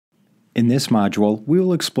In this module, we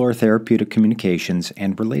will explore therapeutic communications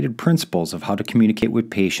and related principles of how to communicate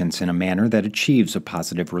with patients in a manner that achieves a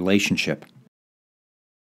positive relationship.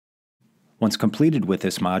 Once completed with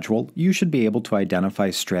this module, you should be able to identify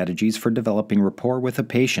strategies for developing rapport with a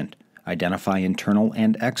patient, identify internal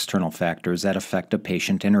and external factors that affect a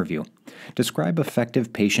patient interview, describe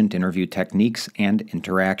effective patient interview techniques and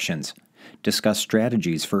interactions, discuss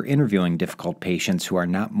strategies for interviewing difficult patients who are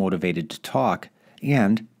not motivated to talk,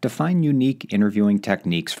 and define unique interviewing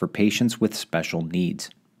techniques for patients with special needs.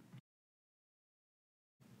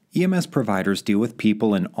 EMS providers deal with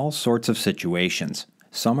people in all sorts of situations.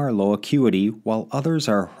 Some are low acuity, while others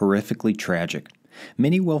are horrifically tragic.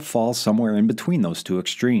 Many will fall somewhere in between those two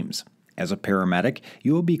extremes. As a paramedic,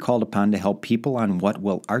 you will be called upon to help people on what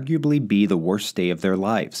will arguably be the worst day of their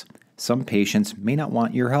lives. Some patients may not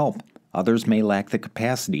want your help. Others may lack the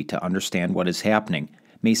capacity to understand what is happening,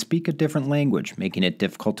 may speak a different language, making it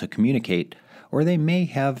difficult to communicate, or they may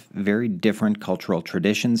have very different cultural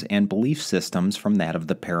traditions and belief systems from that of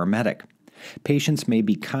the paramedic. Patients may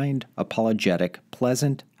be kind, apologetic,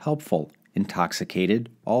 pleasant, helpful, intoxicated,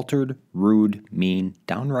 altered, rude, mean,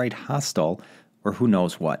 downright hostile, or who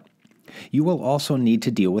knows what. You will also need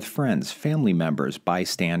to deal with friends, family members,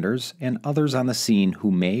 bystanders, and others on the scene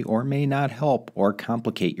who may or may not help or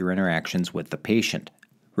complicate your interactions with the patient.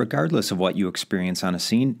 Regardless of what you experience on a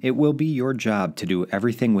scene, it will be your job to do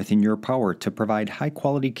everything within your power to provide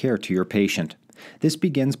high-quality care to your patient. This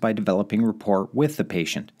begins by developing rapport with the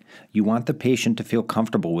patient. You want the patient to feel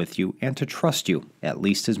comfortable with you and to trust you, at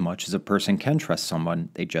least as much as a person can trust someone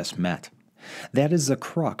they just met. That is the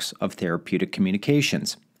crux of therapeutic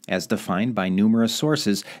communications. As defined by numerous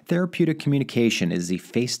sources, therapeutic communication is the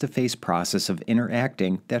face-to-face process of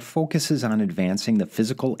interacting that focuses on advancing the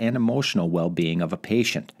physical and emotional well-being of a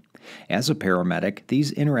patient. As a paramedic,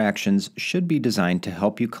 these interactions should be designed to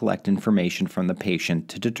help you collect information from the patient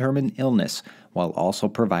to determine illness, while also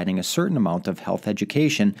providing a certain amount of health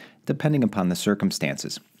education depending upon the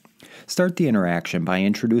circumstances. Start the interaction by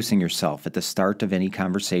introducing yourself at the start of any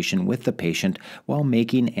conversation with the patient while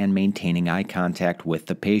making and maintaining eye contact with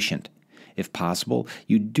the patient. If possible,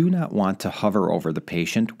 you do not want to hover over the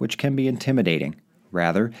patient, which can be intimidating.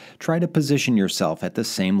 Rather, try to position yourself at the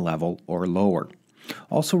same level or lower.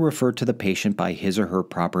 Also refer to the patient by his or her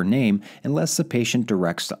proper name unless the patient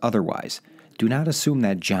directs otherwise. Do not assume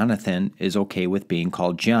that Jonathan is okay with being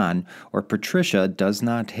called John, or Patricia does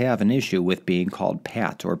not have an issue with being called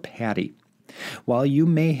Pat or Patty. While you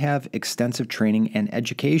may have extensive training and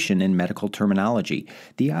education in medical terminology,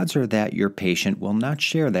 the odds are that your patient will not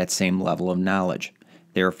share that same level of knowledge.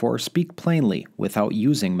 Therefore, speak plainly without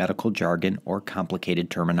using medical jargon or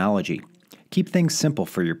complicated terminology. Keep things simple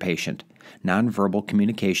for your patient. Nonverbal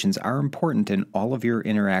communications are important in all of your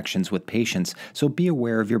interactions with patients, so be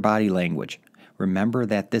aware of your body language. Remember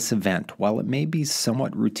that this event, while it may be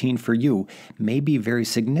somewhat routine for you, may be very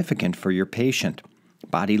significant for your patient.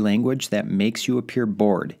 Body language that makes you appear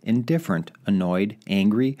bored, indifferent, annoyed,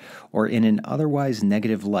 angry, or in an otherwise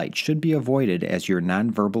negative light should be avoided, as your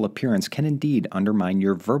nonverbal appearance can indeed undermine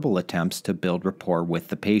your verbal attempts to build rapport with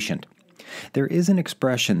the patient. There is an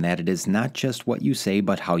expression that it is not just what you say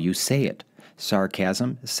but how you say it.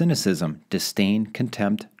 Sarcasm, cynicism, disdain,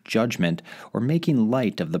 contempt, judgment, or making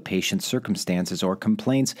light of the patient's circumstances or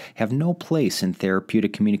complaints have no place in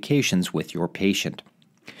therapeutic communications with your patient.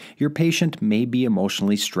 Your patient may be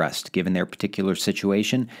emotionally stressed given their particular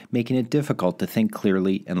situation, making it difficult to think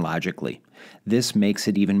clearly and logically. This makes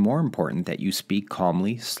it even more important that you speak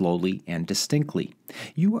calmly, slowly, and distinctly.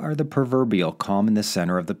 You are the proverbial calm in the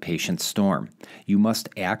center of the patient's storm. You must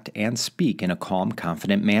act and speak in a calm,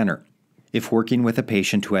 confident manner. If working with a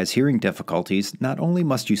patient who has hearing difficulties, not only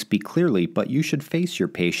must you speak clearly, but you should face your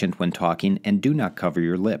patient when talking and do not cover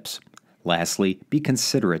your lips. Lastly, be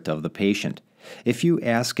considerate of the patient. If you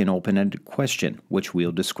ask an open-ended question, which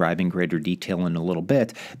we'll describe in greater detail in a little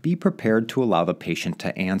bit, be prepared to allow the patient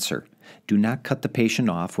to answer. Do not cut the patient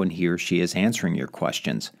off when he or she is answering your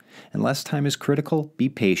questions. Unless time is critical, be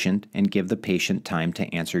patient and give the patient time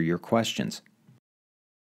to answer your questions.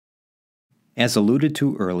 As alluded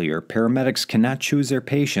to earlier, paramedics cannot choose their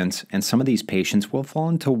patients, and some of these patients will fall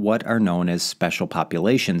into what are known as special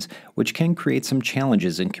populations, which can create some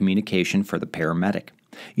challenges in communication for the paramedic.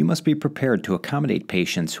 You must be prepared to accommodate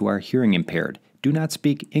patients who are hearing impaired, do not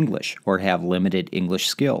speak English or have limited English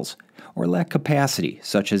skills, or lack capacity,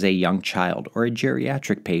 such as a young child or a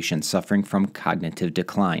geriatric patient suffering from cognitive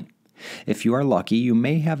decline. If you are lucky, you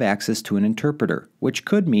may have access to an interpreter, which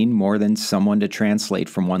could mean more than someone to translate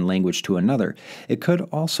from one language to another. It could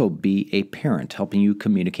also be a parent helping you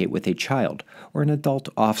communicate with a child, or an adult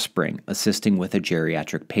offspring assisting with a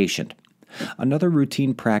geriatric patient. Another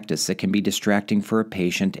routine practice that can be distracting for a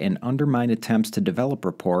patient and undermine attempts to develop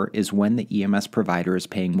rapport is when the EMS provider is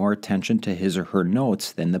paying more attention to his or her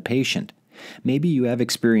notes than the patient. Maybe you have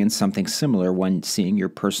experienced something similar when seeing your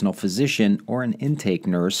personal physician or an intake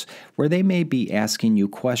nurse, where they may be asking you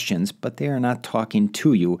questions, but they are not talking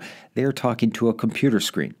to you, they are talking to a computer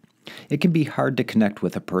screen. It can be hard to connect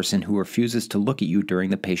with a person who refuses to look at you during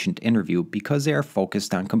the patient interview because they are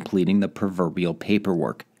focused on completing the proverbial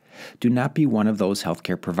paperwork. Do not be one of those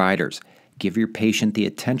healthcare providers. Give your patient the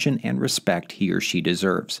attention and respect he or she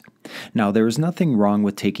deserves. Now, there is nothing wrong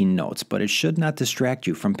with taking notes, but it should not distract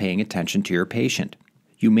you from paying attention to your patient.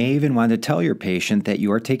 You may even want to tell your patient that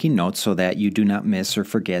you are taking notes so that you do not miss or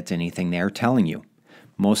forget anything they are telling you.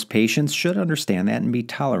 Most patients should understand that and be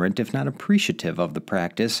tolerant, if not appreciative, of the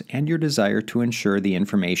practice and your desire to ensure the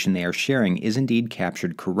information they are sharing is indeed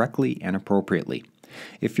captured correctly and appropriately.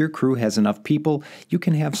 If your crew has enough people, you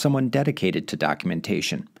can have someone dedicated to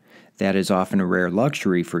documentation. That is often a rare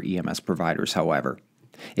luxury for EMS providers, however.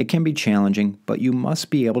 It can be challenging, but you must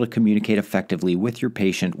be able to communicate effectively with your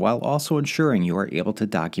patient while also ensuring you are able to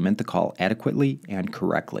document the call adequately and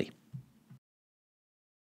correctly.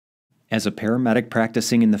 As a paramedic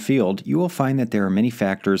practicing in the field, you will find that there are many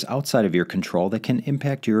factors outside of your control that can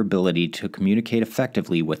impact your ability to communicate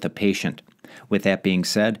effectively with a patient. With that being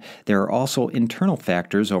said, there are also internal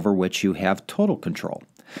factors over which you have total control.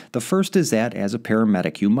 The first is that as a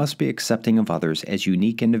paramedic, you must be accepting of others as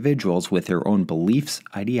unique individuals with their own beliefs,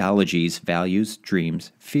 ideologies, values,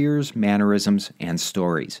 dreams, fears, mannerisms, and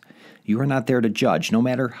stories. You are not there to judge, no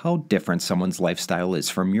matter how different someone's lifestyle is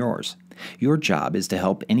from yours. Your job is to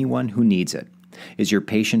help anyone who needs it. Is your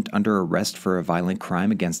patient under arrest for a violent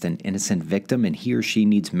crime against an innocent victim and he or she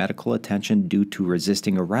needs medical attention due to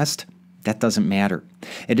resisting arrest? That doesn't matter.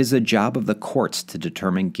 It is the job of the courts to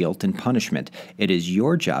determine guilt and punishment. It is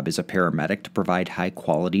your job as a paramedic to provide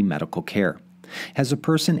high-quality medical care. Has a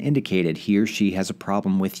person indicated he or she has a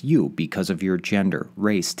problem with you because of your gender,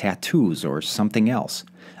 race, tattoos, or something else?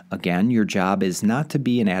 Again, your job is not to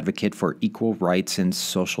be an advocate for equal rights and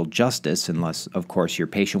social justice unless, of course, your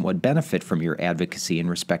patient would benefit from your advocacy in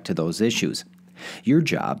respect to those issues. Your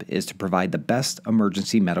job is to provide the best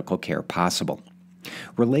emergency medical care possible.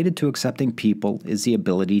 Related to accepting people is the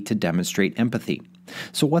ability to demonstrate empathy.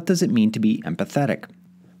 So what does it mean to be empathetic?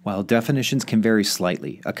 While definitions can vary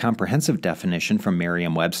slightly, a comprehensive definition from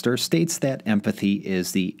Merriam-Webster states that empathy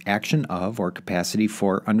is the action of or capacity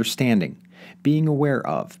for understanding, being aware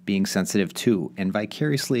of, being sensitive to, and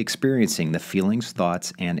vicariously experiencing the feelings,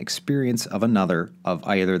 thoughts, and experience of another of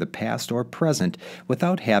either the past or present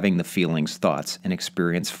without having the feelings, thoughts, and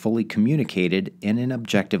experience fully communicated in an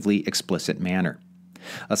objectively explicit manner.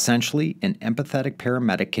 Essentially, an empathetic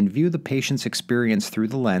paramedic can view the patient's experience through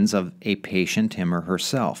the lens of a patient, him or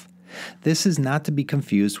herself. This is not to be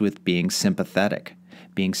confused with being sympathetic.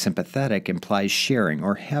 Being sympathetic implies sharing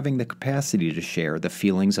or having the capacity to share the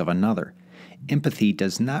feelings of another. Empathy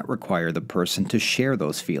does not require the person to share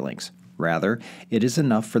those feelings. Rather, it is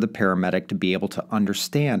enough for the paramedic to be able to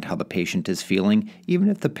understand how the patient is feeling, even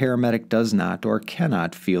if the paramedic does not or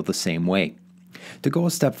cannot feel the same way. To go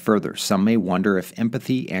a step further, some may wonder if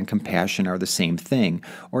empathy and compassion are the same thing,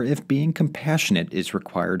 or if being compassionate is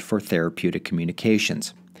required for therapeutic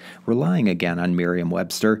communications. Relying again on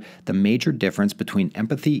Merriam-Webster, the major difference between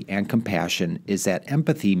empathy and compassion is that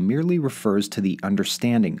empathy merely refers to the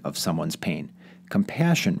understanding of someone's pain.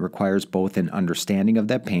 Compassion requires both an understanding of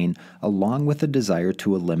that pain along with a desire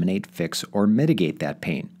to eliminate, fix, or mitigate that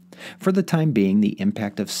pain. For the time being, the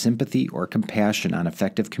impact of sympathy or compassion on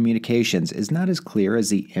effective communications is not as clear as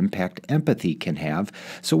the impact empathy can have,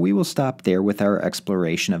 so we will stop there with our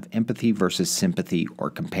exploration of empathy versus sympathy or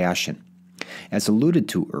compassion. As alluded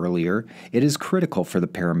to earlier, it is critical for the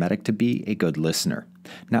paramedic to be a good listener.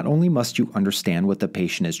 Not only must you understand what the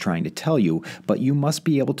patient is trying to tell you, but you must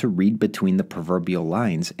be able to read between the proverbial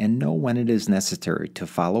lines and know when it is necessary to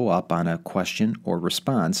follow up on a question or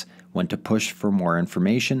response, when to push for more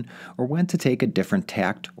information, or when to take a different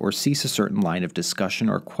tact or cease a certain line of discussion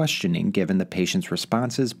or questioning given the patient's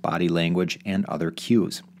responses, body language, and other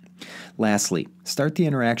cues. Lastly, start the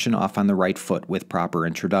interaction off on the right foot with proper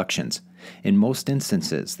introductions. In most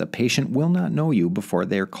instances, the patient will not know you before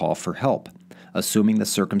their call for help. Assuming the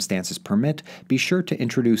circumstances permit, be sure to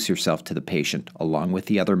introduce yourself to the patient, along with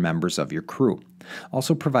the other members of your crew.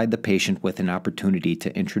 Also provide the patient with an opportunity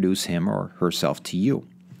to introduce him or herself to you.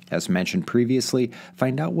 As mentioned previously,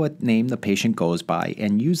 find out what name the patient goes by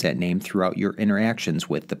and use that name throughout your interactions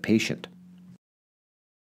with the patient.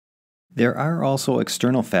 There are also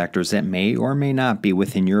external factors that may or may not be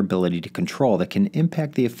within your ability to control that can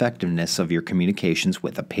impact the effectiveness of your communications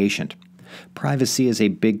with a patient. Privacy is a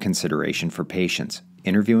big consideration for patients.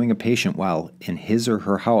 Interviewing a patient while in his or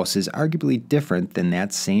her house is arguably different than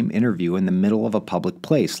that same interview in the middle of a public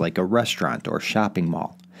place like a restaurant or shopping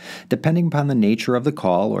mall. Depending upon the nature of the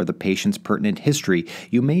call or the patient's pertinent history,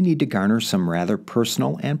 you may need to garner some rather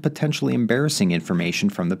personal and potentially embarrassing information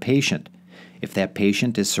from the patient. If that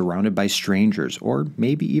patient is surrounded by strangers or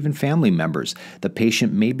maybe even family members, the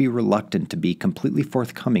patient may be reluctant to be completely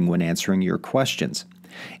forthcoming when answering your questions.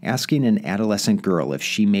 Asking an adolescent girl if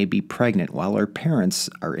she may be pregnant while her parents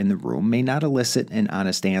are in the room may not elicit an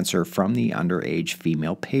honest answer from the underage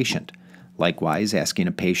female patient. Likewise, asking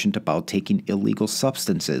a patient about taking illegal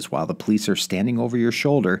substances while the police are standing over your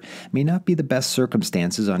shoulder may not be the best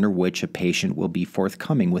circumstances under which a patient will be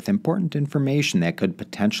forthcoming with important information that could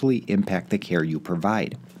potentially impact the care you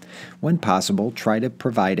provide. When possible, try to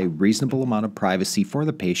provide a reasonable amount of privacy for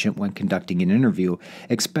the patient when conducting an interview,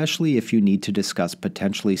 especially if you need to discuss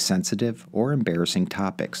potentially sensitive or embarrassing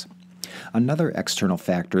topics. Another external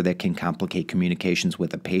factor that can complicate communications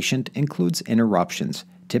with a patient includes interruptions,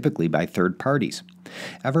 typically by third parties.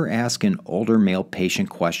 Ever ask an older male patient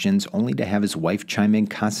questions only to have his wife chime in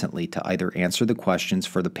constantly to either answer the questions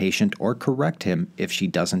for the patient or correct him if she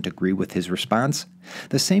doesn't agree with his response?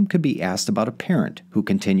 The same could be asked about a parent who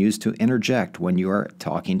continues to interject when you are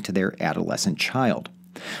talking to their adolescent child.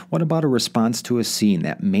 What about a response to a scene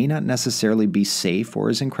that may not necessarily be safe or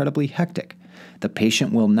is incredibly hectic? The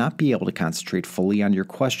patient will not be able to concentrate fully on your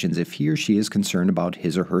questions if he or she is concerned about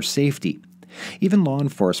his or her safety. Even law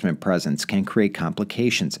enforcement presence can create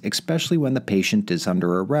complications, especially when the patient is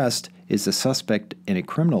under arrest, is the suspect in a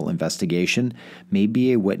criminal investigation, may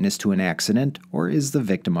be a witness to an accident, or is the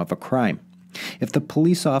victim of a crime. If the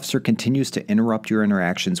police officer continues to interrupt your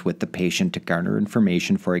interactions with the patient to garner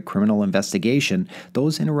information for a criminal investigation,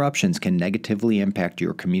 those interruptions can negatively impact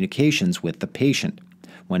your communications with the patient.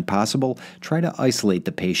 When possible, try to isolate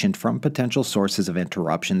the patient from potential sources of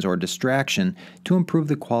interruptions or distraction to improve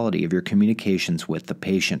the quality of your communications with the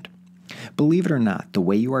patient. Believe it or not, the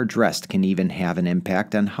way you are dressed can even have an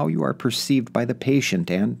impact on how you are perceived by the patient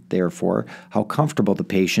and, therefore, how comfortable the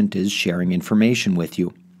patient is sharing information with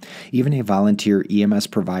you. Even a volunteer EMS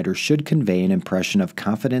provider should convey an impression of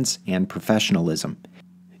confidence and professionalism.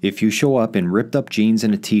 If you show up in ripped-up jeans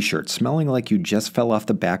and a t-shirt smelling like you just fell off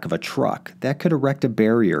the back of a truck, that could erect a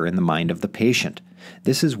barrier in the mind of the patient.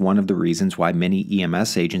 This is one of the reasons why many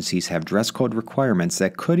EMS agencies have dress code requirements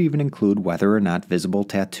that could even include whether or not visible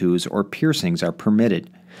tattoos or piercings are permitted.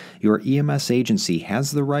 Your EMS agency has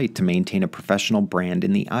the right to maintain a professional brand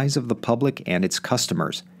in the eyes of the public and its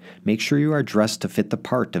customers. Make sure you are dressed to fit the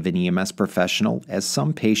part of an EMS professional, as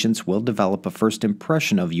some patients will develop a first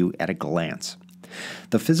impression of you at a glance.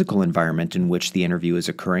 The physical environment in which the interview is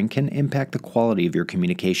occurring can impact the quality of your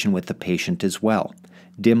communication with the patient as well.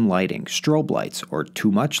 Dim lighting, strobe lights, or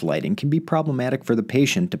too much lighting can be problematic for the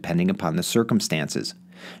patient depending upon the circumstances.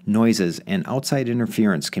 Noises and outside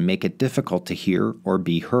interference can make it difficult to hear or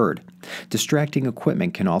be heard. Distracting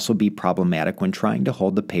equipment can also be problematic when trying to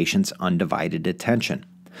hold the patient's undivided attention.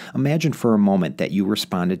 Imagine for a moment that you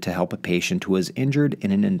responded to help a patient who was injured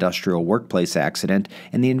in an industrial workplace accident,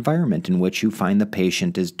 and the environment in which you find the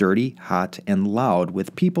patient is dirty, hot, and loud,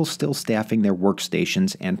 with people still staffing their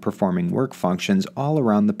workstations and performing work functions all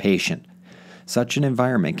around the patient. Such an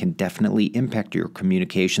environment can definitely impact your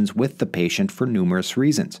communications with the patient for numerous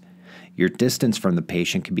reasons. Your distance from the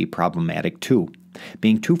patient can be problematic too.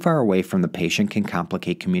 Being too far away from the patient can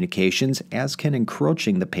complicate communications, as can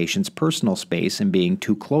encroaching the patient's personal space and being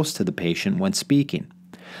too close to the patient when speaking.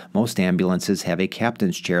 Most ambulances have a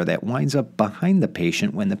captain's chair that winds up behind the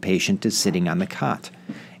patient when the patient is sitting on the cot.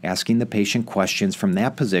 Asking the patient questions from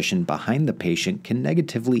that position behind the patient can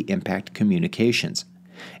negatively impact communications.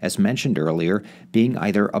 As mentioned earlier, being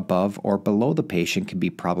either above or below the patient can be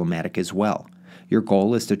problematic as well. Your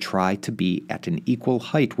goal is to try to be at an equal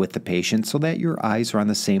height with the patient so that your eyes are on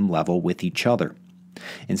the same level with each other.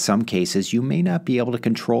 In some cases, you may not be able to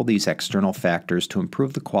control these external factors to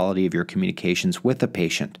improve the quality of your communications with the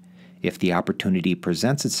patient. If the opportunity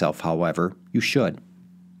presents itself, however, you should.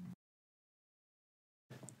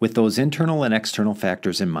 With those internal and external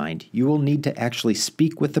factors in mind, you will need to actually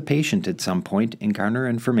speak with the patient at some point and garner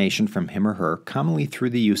information from him or her, commonly through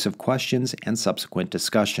the use of questions and subsequent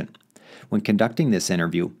discussion. When conducting this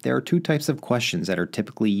interview, there are two types of questions that are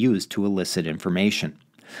typically used to elicit information.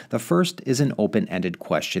 The first is an open-ended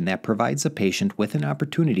question that provides the patient with an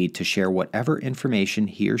opportunity to share whatever information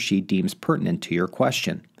he or she deems pertinent to your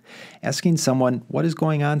question. Asking someone, "What is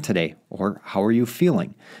going on today?" or "How are you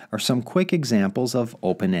feeling?" are some quick examples of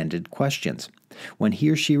open-ended questions. When he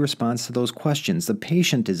or she responds to those questions, the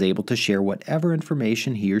patient is able to share whatever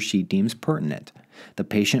information he or she deems pertinent. The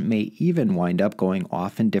patient may even wind up going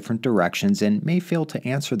off in different directions and may fail to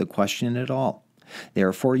answer the question at all.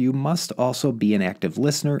 Therefore, you must also be an active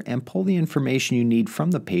listener and pull the information you need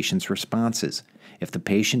from the patient's responses. If the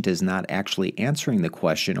patient is not actually answering the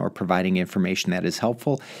question or providing information that is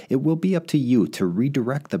helpful, it will be up to you to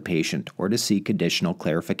redirect the patient or to seek additional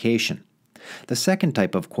clarification. The second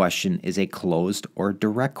type of question is a closed or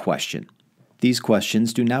direct question. These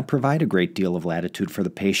questions do not provide a great deal of latitude for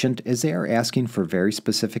the patient, as they are asking for very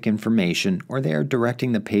specific information or they are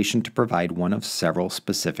directing the patient to provide one of several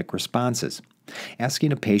specific responses.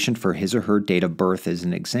 Asking a patient for his or her date of birth is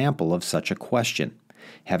an example of such a question.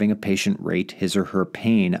 Having a patient rate his or her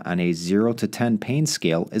pain on a 0 to 10 pain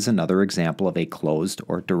scale is another example of a closed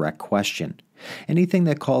or direct question. Anything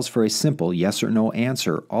that calls for a simple yes or no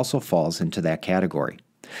answer also falls into that category.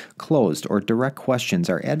 Closed or direct questions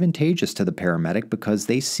are advantageous to the paramedic because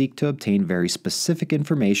they seek to obtain very specific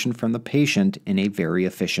information from the patient in a very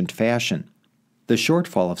efficient fashion. The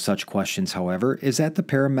shortfall of such questions, however, is that the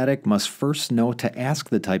paramedic must first know to ask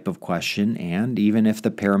the type of question, and even if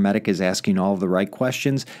the paramedic is asking all of the right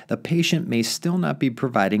questions, the patient may still not be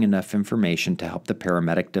providing enough information to help the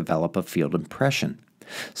paramedic develop a field impression.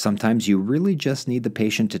 Sometimes you really just need the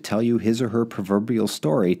patient to tell you his or her proverbial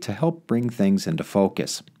story to help bring things into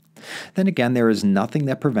focus. Then again, there is nothing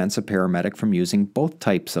that prevents a paramedic from using both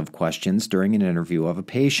types of questions during an interview of a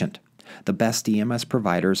patient. The best EMS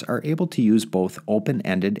providers are able to use both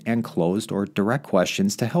open-ended and closed or direct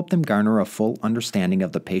questions to help them garner a full understanding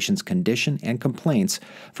of the patient's condition and complaints,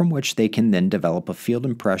 from which they can then develop a field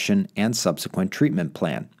impression and subsequent treatment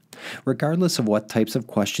plan. Regardless of what types of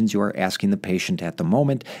questions you are asking the patient at the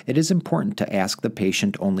moment, it is important to ask the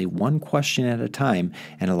patient only one question at a time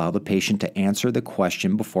and allow the patient to answer the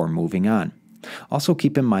question before moving on. Also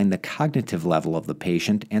keep in mind the cognitive level of the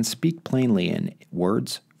patient and speak plainly in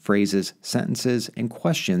words, phrases, sentences, and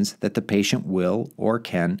questions that the patient will or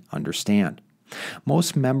can understand.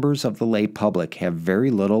 Most members of the lay public have very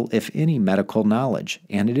little, if any, medical knowledge,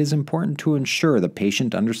 and it is important to ensure the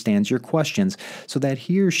patient understands your questions so that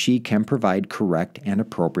he or she can provide correct and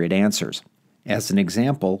appropriate answers. As an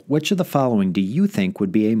example, which of the following do you think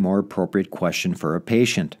would be a more appropriate question for a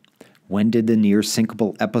patient? When did the near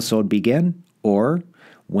syncopal episode begin? Or,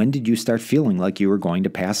 when did you start feeling like you were going to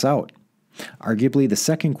pass out? Arguably, the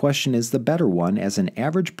second question is the better one, as an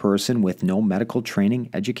average person with no medical training,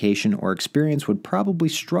 education, or experience would probably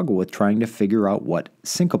struggle with trying to figure out what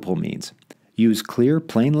syncopal means. Use clear,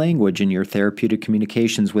 plain language in your therapeutic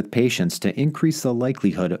communications with patients to increase the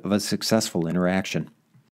likelihood of a successful interaction.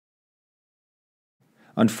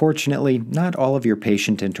 Unfortunately, not all of your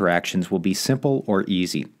patient interactions will be simple or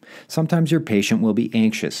easy. Sometimes your patient will be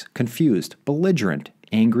anxious, confused, belligerent,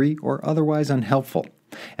 angry, or otherwise unhelpful.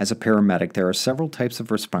 As a paramedic, there are several types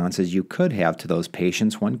of responses you could have to those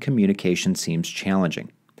patients when communication seems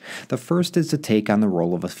challenging. The first is to take on the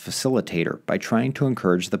role of a facilitator by trying to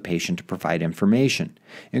encourage the patient to provide information.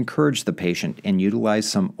 Encourage the patient and utilize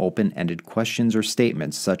some open-ended questions or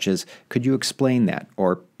statements such as, "Could you explain that?"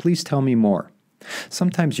 or "Please tell me more."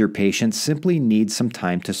 Sometimes your patient simply needs some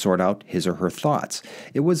time to sort out his or her thoughts.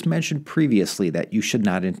 It was mentioned previously that you should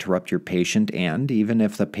not interrupt your patient, and even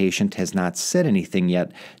if the patient has not said anything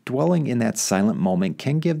yet, dwelling in that silent moment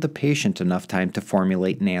can give the patient enough time to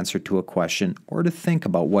formulate an answer to a question or to think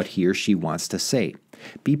about what he or she wants to say.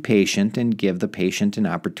 Be patient and give the patient an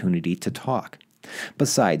opportunity to talk.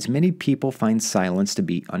 Besides, many people find silence to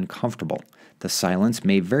be uncomfortable. The silence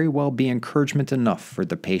may very well be encouragement enough for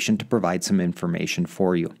the patient to provide some information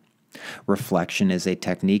for you. Reflection is a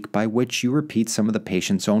technique by which you repeat some of the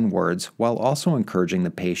patient's own words while also encouraging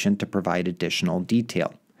the patient to provide additional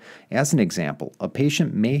detail. As an example, a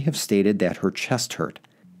patient may have stated that her chest hurt.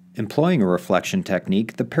 Employing a reflection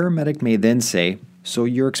technique, the paramedic may then say, "So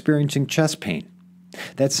you're experiencing chest pain?"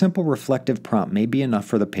 That simple reflective prompt may be enough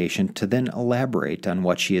for the patient to then elaborate on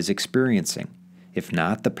what she is experiencing. If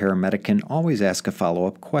not, the paramedic can always ask a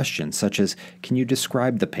follow-up question, such as, "Can you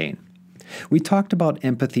describe the pain?" We talked about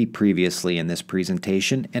empathy previously in this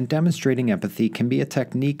presentation, and demonstrating empathy can be a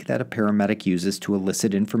technique that a paramedic uses to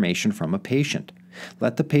elicit information from a patient.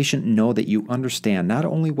 Let the patient know that you understand not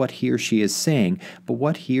only what he or she is saying, but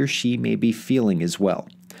what he or she may be feeling as well.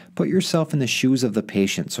 Put yourself in the shoes of the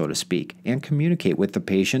patient, so to speak, and communicate with the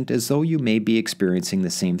patient as though you may be experiencing the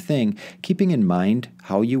same thing, keeping in mind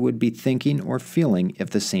how you would be thinking or feeling if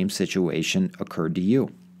the same situation occurred to you.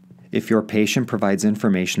 If your patient provides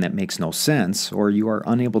information that makes no sense, or you are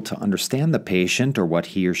unable to understand the patient or what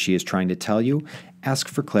he or she is trying to tell you, ask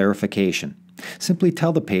for clarification. Simply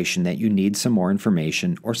tell the patient that you need some more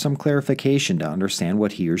information or some clarification to understand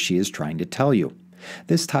what he or she is trying to tell you.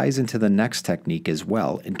 This ties into the next technique as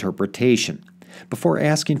well, interpretation. Before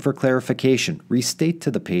asking for clarification, restate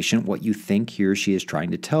to the patient what you think he or she is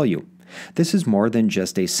trying to tell you. This is more than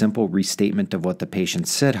just a simple restatement of what the patient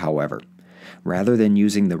said, however. Rather than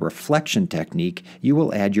using the reflection technique, you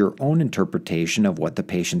will add your own interpretation of what the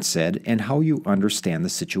patient said and how you understand the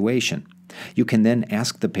situation. You can then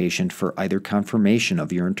ask the patient for either confirmation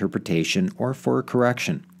of your interpretation or for a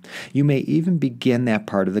correction. You may even begin that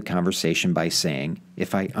part of the conversation by saying,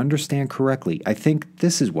 "If I understand correctly, I think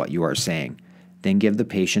this is what you are saying." Then give the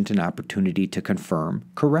patient an opportunity to confirm,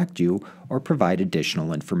 correct you, or provide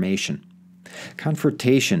additional information.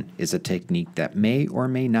 Confrontation is a technique that may or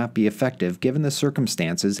may not be effective given the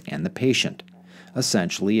circumstances and the patient.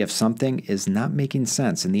 Essentially, if something is not making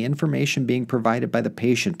sense and the information being provided by the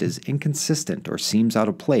patient is inconsistent or seems out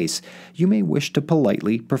of place, you may wish to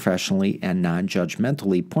politely, professionally, and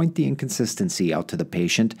non-judgmentally point the inconsistency out to the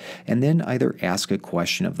patient and then either ask a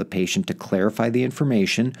question of the patient to clarify the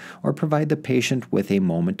information or provide the patient with a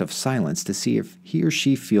moment of silence to see if he or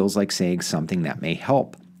she feels like saying something that may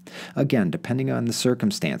help. Again, depending on the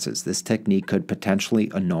circumstances, this technique could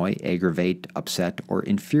potentially annoy, aggravate, upset, or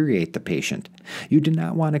infuriate the patient. You do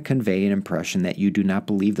not want to convey an impression that you do not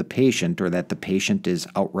believe the patient or that the patient is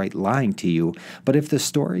outright lying to you, but if the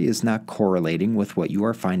story is not correlating with what you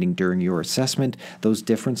are finding during your assessment, those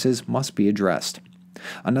differences must be addressed.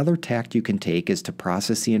 Another tact you can take is to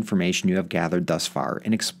process the information you have gathered thus far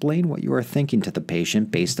and explain what you are thinking to the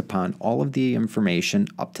patient based upon all of the information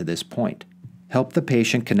up to this point. Help the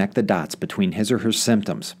patient connect the dots between his or her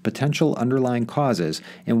symptoms, potential underlying causes,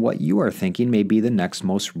 and what you are thinking may be the next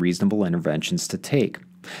most reasonable interventions to take.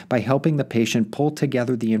 By helping the patient pull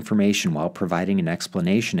together the information while providing an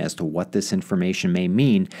explanation as to what this information may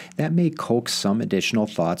mean, that may coax some additional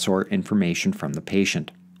thoughts or information from the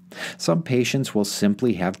patient. Some patients will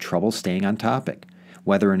simply have trouble staying on topic.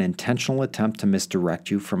 Whether an intentional attempt to misdirect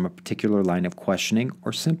you from a particular line of questioning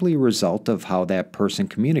or simply a result of how that person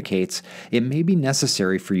communicates, it may be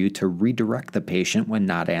necessary for you to redirect the patient when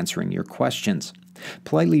not answering your questions.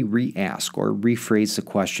 Politely re-ask or rephrase the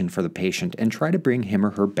question for the patient and try to bring him or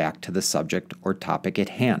her back to the subject or topic at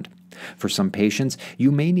hand. For some patients,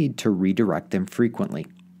 you may need to redirect them frequently.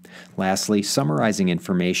 Lastly, summarizing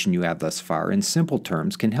information you have thus far in simple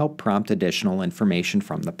terms can help prompt additional information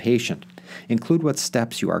from the patient. Include what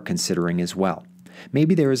steps you are considering as well.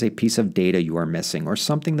 Maybe there is a piece of data you are missing or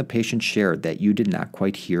something the patient shared that you did not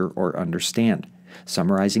quite hear or understand.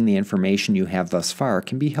 Summarizing the information you have thus far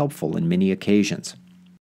can be helpful in many occasions.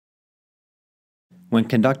 When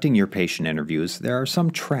conducting your patient interviews, there are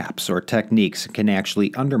some traps or techniques that can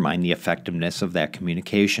actually undermine the effectiveness of that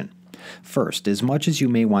communication. First, as much as you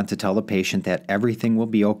may want to tell the patient that everything will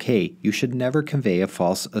be okay, you should never convey a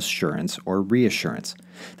false assurance or reassurance.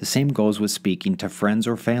 The same goes with speaking to friends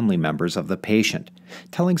or family members of the patient.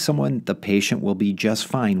 Telling someone the patient will be just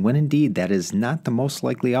fine when indeed that is not the most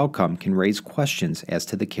likely outcome can raise questions as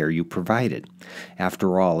to the care you provided.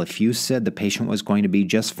 After all, if you said the patient was going to be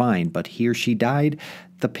just fine but he or she died,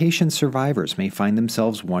 the patient's survivors may find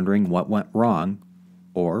themselves wondering what went wrong,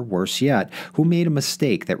 or worse yet, who made a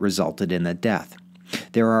mistake that resulted in the death.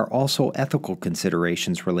 There are also ethical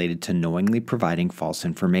considerations related to knowingly providing false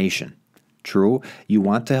information. True, you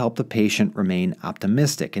want to help the patient remain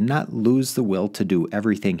optimistic and not lose the will to do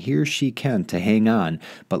everything he or she can to hang on,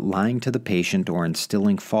 but lying to the patient or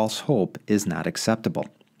instilling false hope is not acceptable.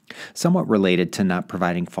 Somewhat related to not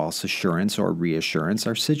providing false assurance or reassurance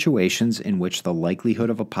are situations in which the likelihood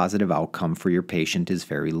of a positive outcome for your patient is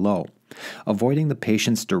very low. Avoiding the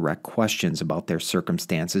patient's direct questions about their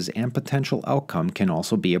circumstances and potential outcome can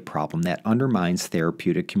also be a problem that undermines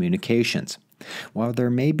therapeutic communications. While there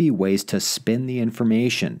may be ways to spin the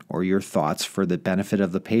information or your thoughts for the benefit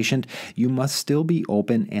of the patient, you must still be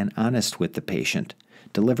open and honest with the patient.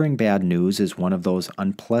 Delivering bad news is one of those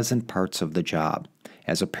unpleasant parts of the job.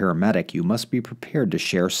 As a paramedic, you must be prepared to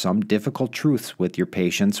share some difficult truths with your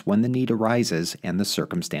patients when the need arises and the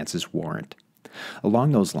circumstances warrant.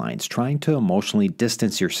 Along those lines, trying to emotionally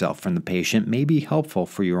distance yourself from the patient may be helpful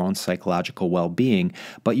for your own psychological well-being,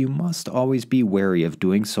 but you must always be wary of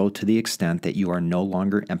doing so to the extent that you are no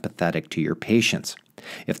longer empathetic to your patients.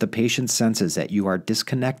 If the patient senses that you are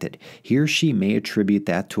disconnected, he or she may attribute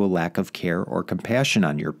that to a lack of care or compassion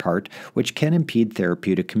on your part, which can impede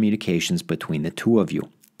therapeutic communications between the two of you.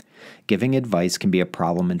 Giving advice can be a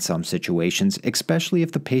problem in some situations, especially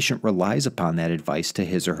if the patient relies upon that advice to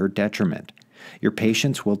his or her detriment. Your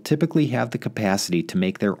patients will typically have the capacity to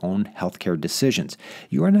make their own healthcare decisions.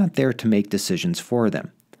 You are not there to make decisions for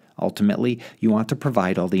them. Ultimately, you want to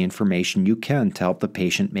provide all the information you can to help the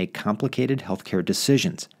patient make complicated healthcare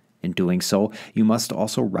decisions. In doing so, you must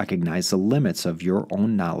also recognize the limits of your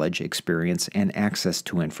own knowledge, experience, and access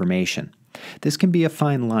to information. This can be a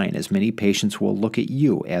fine line, as many patients will look at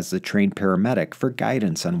you as the trained paramedic for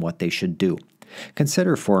guidance on what they should do.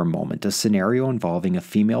 Consider for a moment a scenario involving a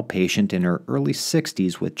female patient in her early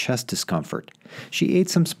 60s with chest discomfort. She ate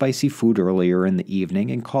some spicy food earlier in the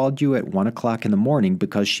evening and called you at 1 o'clock in the morning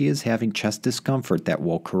because she is having chest discomfort that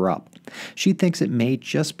woke her up. She thinks it may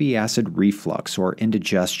just be acid reflux or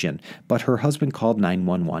indigestion, but her husband called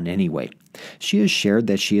 911 anyway. She has shared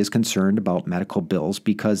that she is concerned about medical bills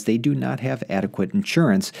because they do not have adequate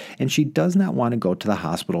insurance, and she does not want to go to the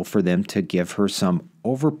hospital for them to give her some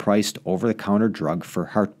overpriced over-the-counter drug for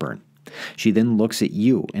heartburn. She then looks at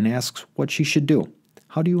you and asks what she should do.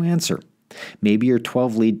 How do you answer? Maybe your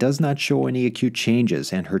 12 lead does not show any acute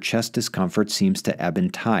changes and her chest discomfort seems to ebb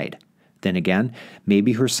and tide. Then again,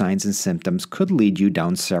 maybe her signs and symptoms could lead you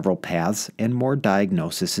down several paths and more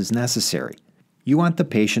diagnosis is necessary. You want the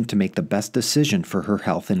patient to make the best decision for her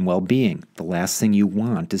health and well-being. The last thing you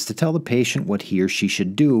want is to tell the patient what he or she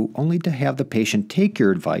should do, only to have the patient take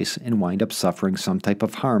your advice and wind up suffering some type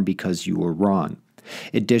of harm because you were wrong.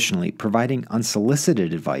 Additionally, providing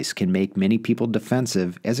unsolicited advice can make many people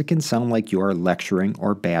defensive, as it can sound like you are lecturing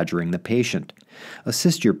or badgering the patient.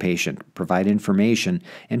 Assist your patient, provide information,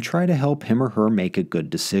 and try to help him or her make a good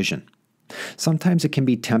decision. Sometimes it can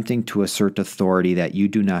be tempting to assert authority that you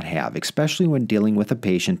do not have, especially when dealing with a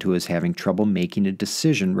patient who is having trouble making a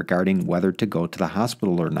decision regarding whether to go to the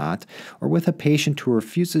hospital or not, or with a patient who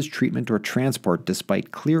refuses treatment or transport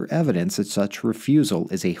despite clear evidence that such refusal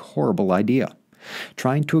is a horrible idea.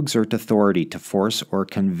 Trying to exert authority to force or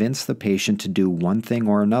convince the patient to do one thing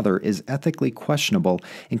or another is ethically questionable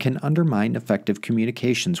and can undermine effective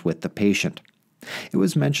communications with the patient. It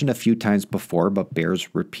was mentioned a few times before, but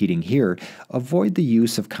bears repeating here. Avoid the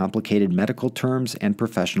use of complicated medical terms and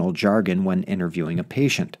professional jargon when interviewing a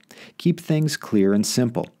patient. Keep things clear and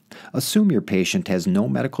simple. Assume your patient has no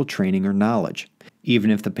medical training or knowledge.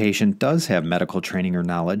 Even if the patient does have medical training or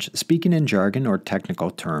knowledge, speaking in jargon or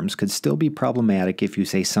technical terms could still be problematic if you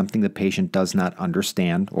say something the patient does not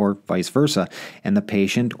understand, or vice versa, and the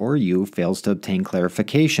patient or you fails to obtain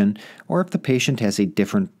clarification, or if the patient has a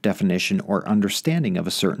different definition or understanding of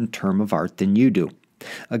a certain term of art than you do.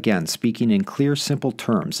 Again, speaking in clear, simple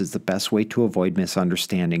terms is the best way to avoid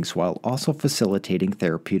misunderstandings while also facilitating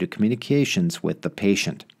therapeutic communications with the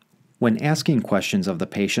patient. When asking questions of the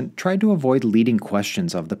patient, try to avoid leading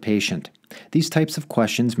questions of the patient. These types of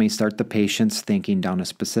questions may start the patient's thinking down a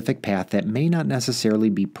specific path that may not necessarily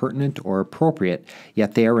be pertinent or appropriate,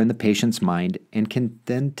 yet they are in the patient's mind and can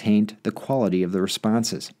then taint the quality of the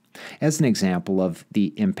responses. As an example of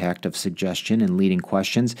the impact of suggestion and leading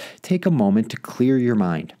questions, take a moment to clear your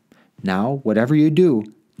mind. Now, whatever you do,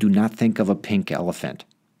 do not think of a pink elephant.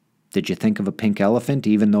 Did you think of a pink elephant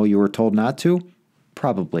even though you were told not to?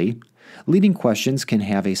 Probably. Leading questions can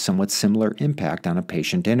have a somewhat similar impact on a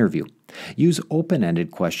patient interview. Use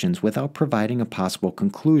open-ended questions without providing a possible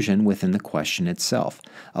conclusion within the question itself.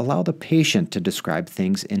 Allow the patient to describe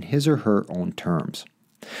things in his or her own terms.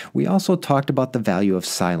 We also talked about the value of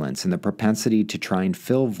silence and the propensity to try and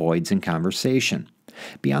fill voids in conversation.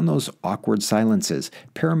 Beyond those awkward silences,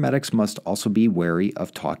 paramedics must also be wary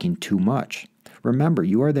of talking too much. Remember,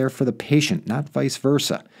 you are there for the patient, not vice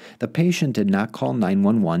versa. The patient did not call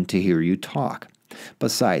 911 to hear you talk.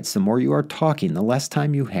 Besides, the more you are talking, the less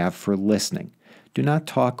time you have for listening. Do not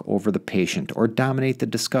talk over the patient or dominate the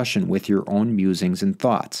discussion with your own musings and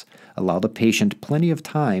thoughts. Allow the patient plenty of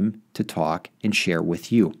time to talk and share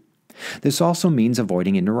with you. This also means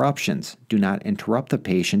avoiding interruptions. Do not interrupt the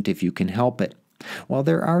patient if you can help it. While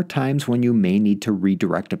there are times when you may need to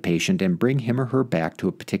redirect a patient and bring him or her back to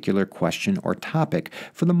a particular question or topic,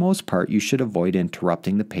 for the most part you should avoid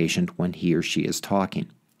interrupting the patient when he or she is talking.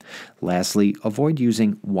 Lastly, avoid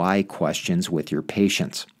using why questions with your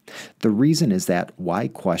patients. The reason is that why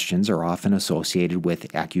questions are often associated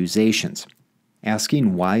with accusations.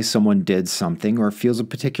 Asking why someone did something or feels a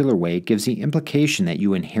particular way gives the implication that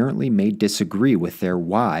you inherently may disagree with their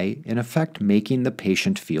why, in effect making the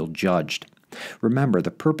patient feel judged. Remember,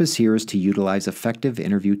 the purpose here is to utilize effective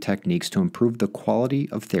interview techniques to improve the quality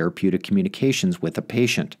of therapeutic communications with a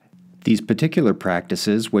patient. These particular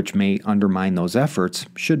practices, which may undermine those efforts,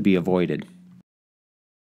 should be avoided.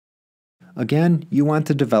 Again, you want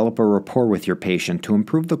to develop a rapport with your patient to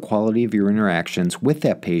improve the quality of your interactions with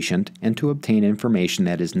that patient and to obtain information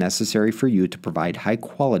that is necessary for you to provide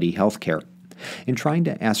high-quality health care. In trying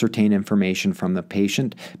to ascertain information from the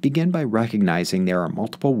patient, begin by recognizing there are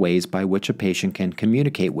multiple ways by which a patient can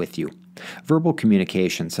communicate with you. Verbal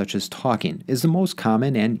communication, such as talking, is the most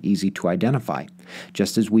common and easy to identify.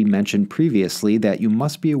 Just as we mentioned previously that you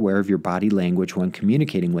must be aware of your body language when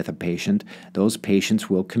communicating with a patient, those patients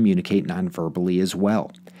will communicate nonverbally as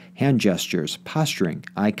well. Hand gestures, posturing,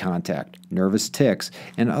 eye contact, nervous tics,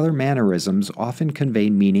 and other mannerisms often convey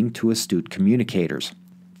meaning to astute communicators.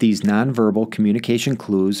 These nonverbal communication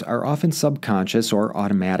clues are often subconscious or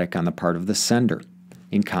automatic on the part of the sender.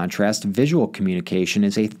 In contrast, visual communication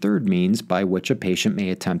is a third means by which a patient may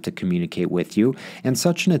attempt to communicate with you, and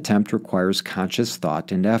such an attempt requires conscious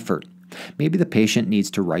thought and effort. Maybe the patient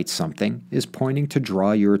needs to write something, is pointing to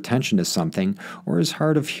draw your attention to something, or is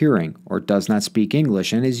hard of hearing, or does not speak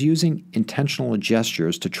English and is using intentional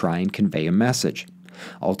gestures to try and convey a message.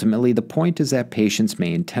 Ultimately, the point is that patients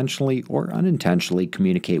may intentionally or unintentionally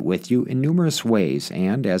communicate with you in numerous ways,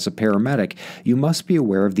 and as a paramedic, you must be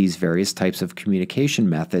aware of these various types of communication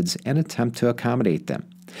methods and attempt to accommodate them.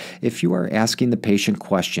 If you are asking the patient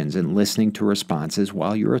questions and listening to responses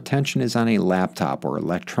while your attention is on a laptop or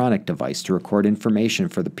electronic device to record information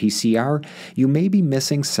for the PCR, you may be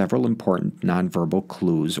missing several important nonverbal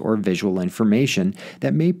clues or visual information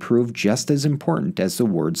that may prove just as important as the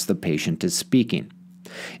words the patient is speaking.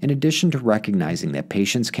 In addition to recognizing that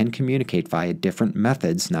patients can communicate via different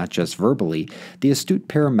methods, not just verbally, the astute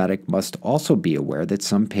paramedic must also be aware that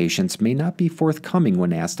some patients may not be forthcoming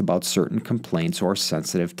when asked about certain complaints or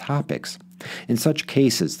sensitive topics. In such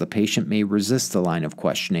cases, the patient may resist the line of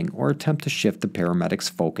questioning or attempt to shift the paramedic's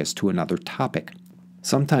focus to another topic.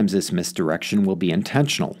 Sometimes this misdirection will be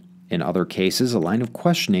intentional. In other cases, a line of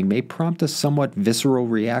questioning may prompt a somewhat visceral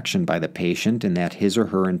reaction by the patient in that his or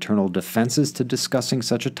her internal defenses to discussing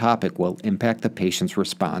such a topic will impact the patient's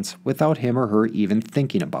response without him or her even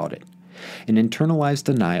thinking about it. An internalized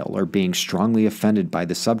denial or being strongly offended by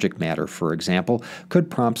the subject matter, for example, could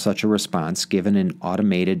prompt such a response given an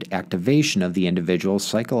automated activation of the individual's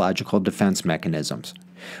psychological defense mechanisms.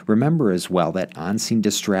 Remember as well that on-scene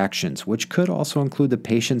distractions, which could also include the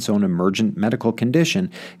patient's own emergent medical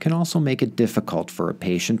condition, can also make it difficult for a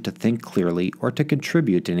patient to think clearly or to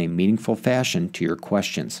contribute in a meaningful fashion to your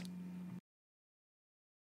questions.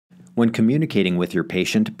 When communicating with your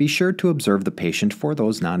patient, be sure to observe the patient for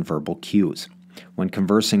those nonverbal cues. When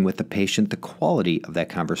conversing with the patient, the quality of that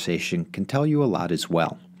conversation can tell you a lot as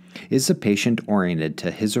well. Is the patient oriented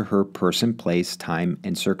to his or her person, place, time,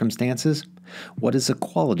 and circumstances? What is the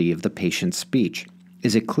quality of the patient's speech?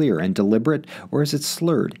 Is it clear and deliberate, or is it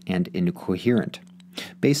slurred and incoherent?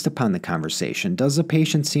 Based upon the conversation, does the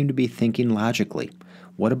patient seem to be thinking logically?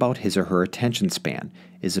 What about his or her attention span?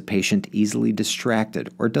 Is the patient easily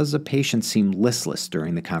distracted, or does the patient seem listless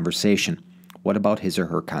during the conversation? What about his or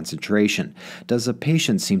her concentration? Does the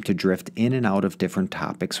patient seem to drift in and out of different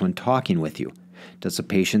topics when talking with you? Does the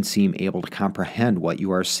patient seem able to comprehend what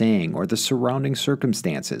you are saying or the surrounding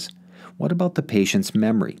circumstances? What about the patient's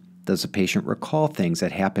memory? Does the patient recall things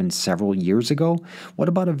that happened several years ago? What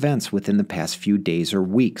about events within the past few days or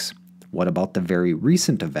weeks? What about the very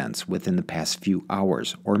recent events within the past few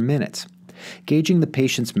hours or minutes? Gauging the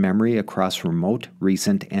patient's memory across remote,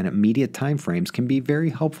 recent, and immediate timeframes can be very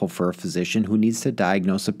helpful for a physician who needs to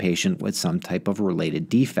diagnose a patient with some type of related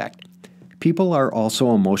defect. People are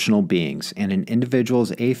also emotional beings, and an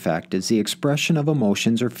individual's affect is the expression of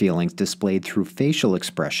emotions or feelings displayed through facial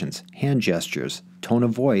expressions, hand gestures, tone of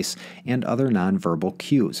voice, and other nonverbal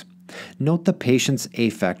cues. Note the patient's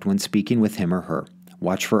affect when speaking with him or her.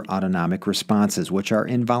 Watch for autonomic responses, which are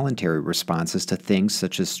involuntary responses to things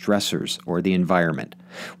such as stressors or the environment.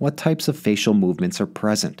 What types of facial movements are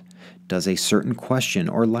present? Does a certain question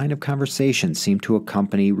or line of conversation seem to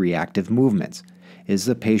accompany reactive movements? Is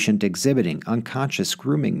the patient exhibiting unconscious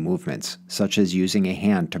grooming movements, such as using a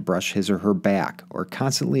hand to brush his or her back or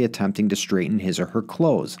constantly attempting to straighten his or her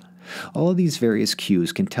clothes? All of these various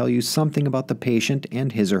cues can tell you something about the patient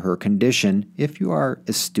and his or her condition if you are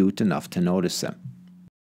astute enough to notice them.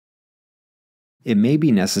 It may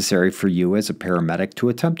be necessary for you as a paramedic to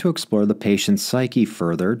attempt to explore the patient's psyche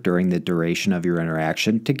further during the duration of your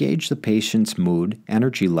interaction to gauge the patient's mood,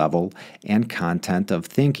 energy level, and content of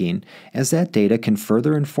thinking, as that data can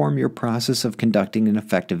further inform your process of conducting an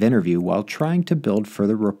effective interview while trying to build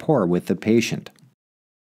further rapport with the patient.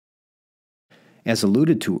 As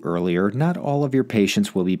alluded to earlier, not all of your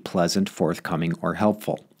patients will be pleasant, forthcoming, or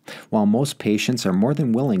helpful. While most patients are more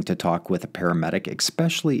than willing to talk with a paramedic,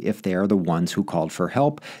 especially if they are the ones who called for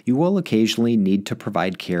help, you will occasionally need to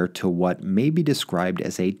provide care to what may be described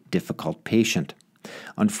as a difficult patient.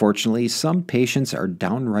 Unfortunately, some patients are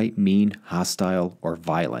downright mean, hostile, or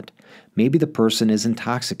violent. Maybe the person is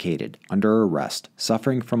intoxicated, under arrest,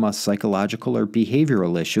 suffering from a psychological or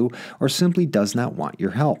behavioral issue, or simply does not want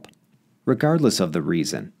your help. Regardless of the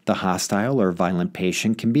reason, the hostile or violent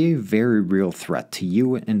patient can be a very real threat to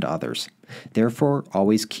you and others. Therefore,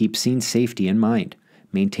 always keep scene safety in mind.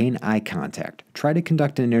 Maintain eye contact. Try to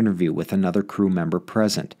conduct an interview with another crew member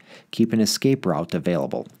present. Keep an escape route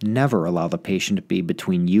available. Never allow the patient to be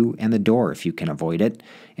between you and the door if you can avoid it,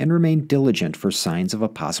 and remain diligent for signs of a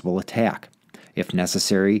possible attack. If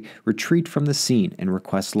necessary, retreat from the scene and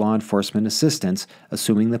request law enforcement assistance,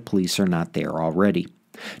 assuming the police are not there already.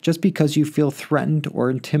 Just because you feel threatened or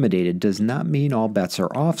intimidated does not mean all bets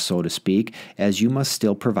are off, so to speak, as you must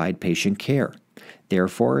still provide patient care.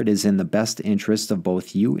 Therefore, it is in the best interest of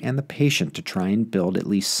both you and the patient to try and build at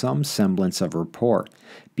least some semblance of rapport.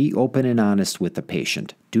 Be open and honest with the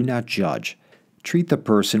patient. Do not judge. Treat the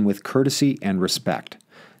person with courtesy and respect.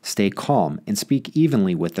 Stay calm and speak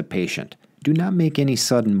evenly with the patient. Do not make any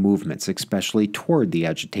sudden movements, especially toward the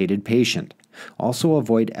agitated patient. Also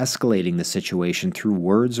avoid escalating the situation through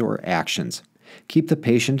words or actions. Keep the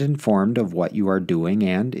patient informed of what you are doing,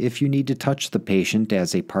 and if you need to touch the patient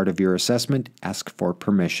as a part of your assessment, ask for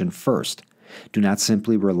permission first. Do not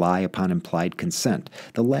simply rely upon implied consent.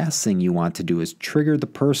 The last thing you want to do is trigger the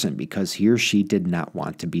person because he or she did not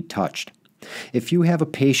want to be touched. If you have a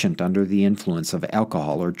patient under the influence of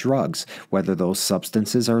alcohol or drugs, whether those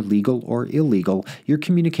substances are legal or illegal, your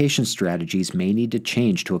communication strategies may need to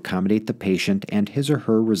change to accommodate the patient and his or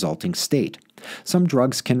her resulting state. Some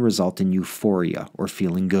drugs can result in euphoria or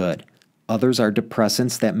feeling good. Others are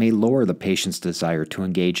depressants that may lower the patient's desire to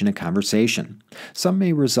engage in a conversation. Some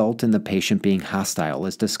may result in the patient being hostile,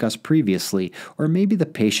 as discussed previously, or maybe the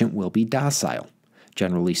patient will be docile.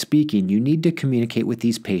 Generally speaking, you need to communicate with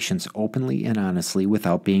these patients openly and honestly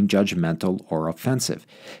without being judgmental or offensive.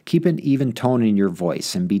 Keep an even tone in your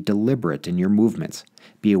voice and be deliberate in your movements.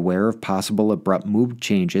 Be aware of possible abrupt mood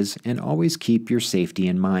changes and always keep your safety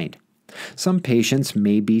in mind. Some patients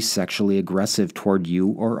may be sexually aggressive toward you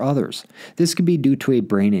or others. This could be due to a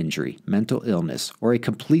brain injury, mental illness, or a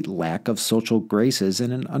complete lack of social graces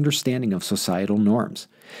and an understanding of societal norms.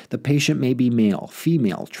 The patient may be male,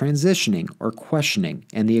 female, transitioning, or questioning,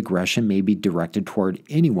 and the aggression may be directed toward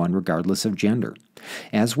anyone regardless of gender.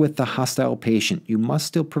 As with the hostile patient, you must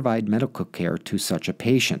still provide medical care to such a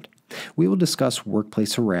patient. We will discuss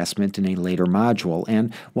workplace harassment in a later module,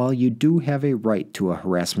 and while you do have a right to a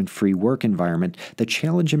harassment-free work environment, the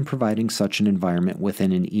challenge in providing such an environment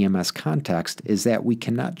within an EMS context is that we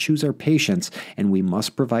cannot choose our patients, and we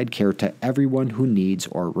must provide care to everyone who needs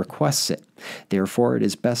or requests it. Therefore, it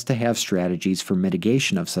is best to have strategies for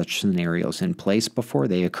mitigation of such scenarios in place before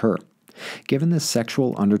they occur. Given the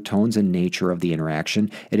sexual undertones and nature of the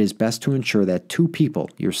interaction, it is best to ensure that two people,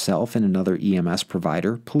 yourself and another EMS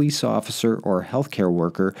provider, police officer, or healthcare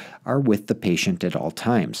worker, are with the patient at all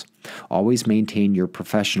times. Always maintain your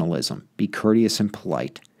professionalism. Be courteous and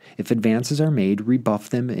polite. If advances are made, rebuff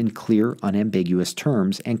them in clear, unambiguous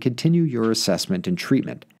terms and continue your assessment and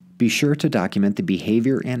treatment. Be sure to document the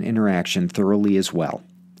behavior and interaction thoroughly as well.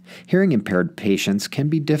 Hearing-impaired patients can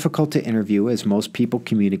be difficult to interview as most people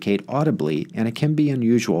communicate audibly, and it can be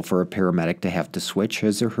unusual for a paramedic to have to switch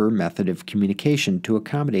his or her method of communication to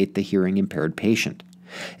accommodate the hearing-impaired patient.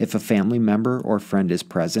 If a family member or friend is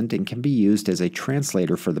present and can be used as a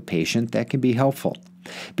translator for the patient, that can be helpful.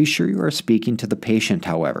 Be sure you are speaking to the patient,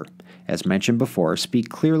 however. As mentioned before, speak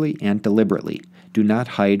clearly and deliberately. Do not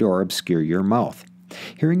hide or obscure your mouth.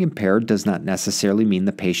 Hearing impaired does not necessarily mean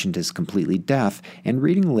the patient is completely deaf, and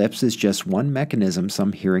reading lips is just one mechanism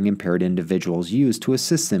some hearing impaired individuals use to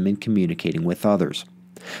assist them in communicating with others.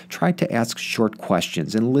 Try to ask short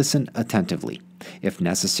questions and listen attentively. If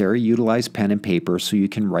necessary, utilize pen and paper so you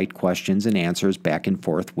can write questions and answers back and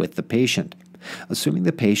forth with the patient. Assuming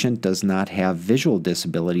the patient does not have visual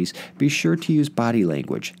disabilities, be sure to use body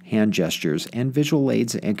language, hand gestures, and visual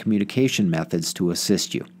aids and communication methods to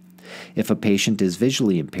assist you. If a patient is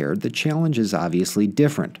visually impaired, the challenge is obviously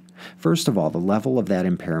different. First of all, the level of that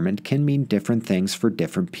impairment can mean different things for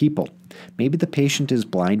different people. Maybe the patient is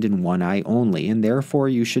blind in one eye only, and therefore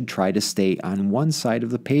you should try to stay on one side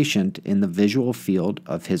of the patient in the visual field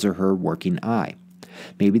of his or her working eye.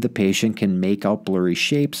 Maybe the patient can make out blurry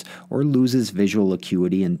shapes or loses visual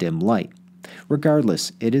acuity in dim light.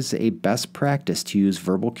 Regardless, it is a best practice to use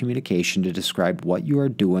verbal communication to describe what you are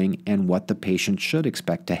doing and what the patient should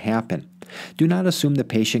expect to happen. Do not assume the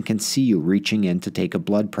patient can see you reaching in to take a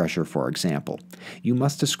blood pressure, for example. You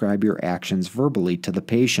must describe your actions verbally to the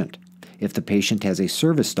patient. If the patient has a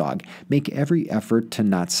service dog, make every effort to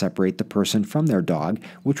not separate the person from their dog,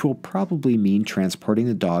 which will probably mean transporting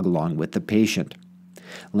the dog along with the patient.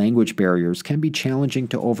 Language barriers can be challenging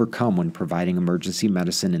to overcome when providing emergency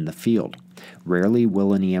medicine in the field. Rarely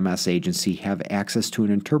will an EMS agency have access to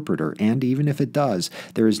an interpreter, and even if it does,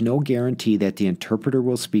 there is no guarantee that the interpreter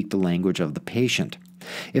will speak the language of the patient.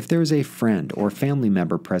 If there is a friend or family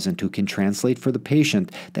member present who can translate for the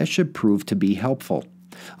patient, that should prove to be helpful.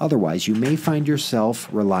 Otherwise, you may find yourself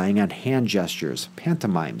relying on hand gestures,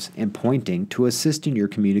 pantomimes, and pointing to assist in your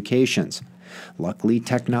communications. Luckily,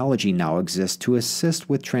 technology now exists to assist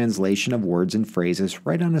with translation of words and phrases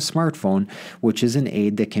right on a smartphone, which is an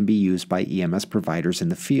aid that can be used by EMS providers in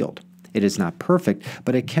the field. It is not perfect,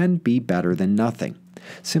 but it can be better than nothing.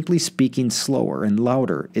 Simply speaking slower and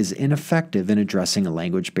louder is ineffective in addressing a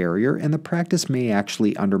language barrier, and the practice may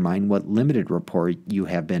actually undermine what limited rapport you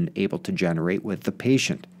have been able to generate with the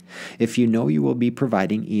patient. If you know you will be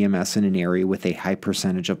providing EMS in an area with a high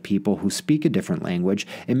percentage of people who speak a different language,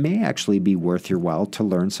 it may actually be worth your while to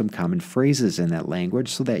learn some common phrases in that language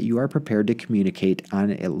so that you are prepared to communicate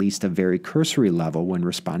on at least a very cursory level when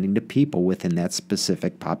responding to people within that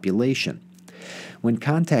specific population. When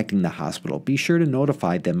contacting the hospital, be sure to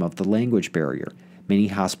notify them of the language barrier. Many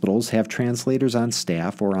hospitals have translators on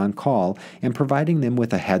staff or on call, and providing them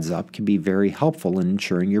with a heads-up can be very helpful in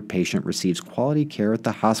ensuring your patient receives quality care at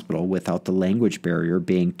the hospital without the language barrier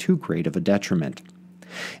being too great of a detriment.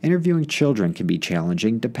 Interviewing children can be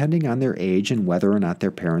challenging depending on their age and whether or not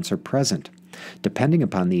their parents are present. Depending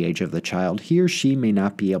upon the age of the child, he or she may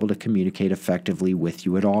not be able to communicate effectively with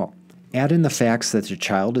you at all. Add in the facts that the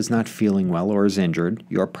child is not feeling well or is injured,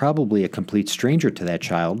 you are probably a complete stranger to that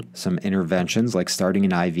child, some interventions like starting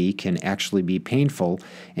an IV can actually be painful,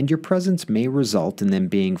 and your presence may result in them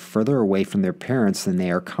being further away from their parents than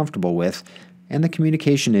they are comfortable with, and the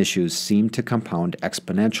communication issues seem to compound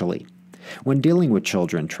exponentially. When dealing with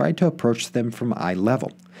children, try to approach them from eye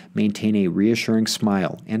level. Maintain a reassuring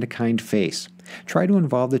smile and a kind face. Try to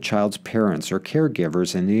involve the child's parents or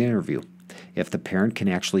caregivers in the interview. If the parent can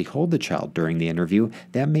actually hold the child during the interview,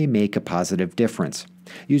 that may make a positive difference.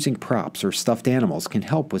 Using props or stuffed animals can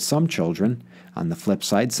help with some children. On the flip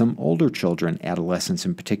side, some older children, adolescents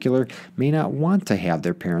in particular, may not want to have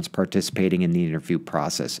their parents participating in the interview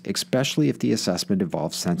process, especially if the assessment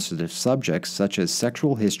involves sensitive subjects such as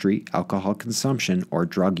sexual history, alcohol consumption, or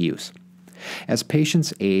drug use. As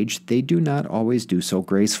patients age, they do not always do so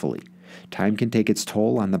gracefully. Time can take its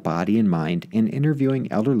toll on the body and mind, and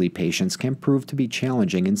interviewing elderly patients can prove to be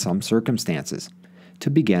challenging in some circumstances. To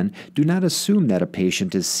begin, do not assume that a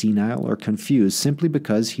patient is senile or confused simply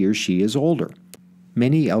because he or she is older.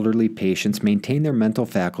 Many elderly patients maintain their mental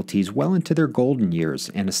faculties well into their golden years,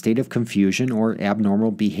 and a state of confusion or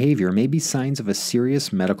abnormal behavior may be signs of a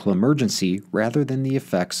serious medical emergency rather than the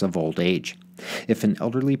effects of old age. If an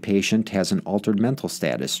elderly patient has an altered mental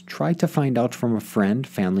status, try to find out from a friend,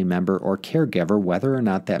 family member, or caregiver whether or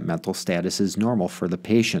not that mental status is normal for the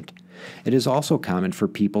patient. It is also common for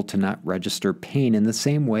people to not register pain in the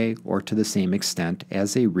same way or to the same extent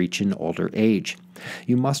as they reach an older age.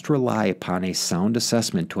 You must rely upon a sound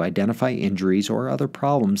assessment to identify injuries or other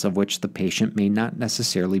problems of which the patient may not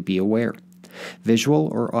necessarily be aware. Visual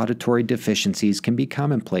or auditory deficiencies can be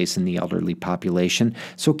commonplace in the elderly population,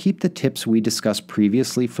 so keep the tips we discussed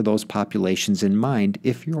previously for those populations in mind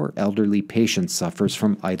if your elderly patient suffers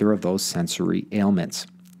from either of those sensory ailments.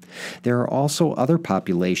 There are also other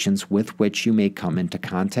populations with which you may come into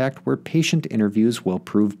contact where patient interviews will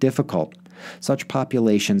prove difficult. Such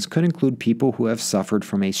populations could include people who have suffered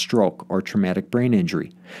from a stroke or traumatic brain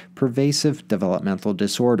injury, pervasive developmental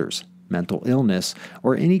disorders, mental illness,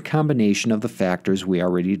 or any combination of the factors we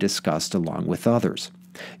already discussed along with others.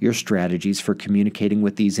 Your strategies for communicating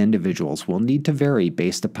with these individuals will need to vary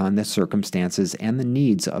based upon the circumstances and the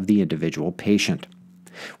needs of the individual patient.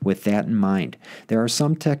 With that in mind, there are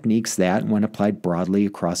some techniques that, when applied broadly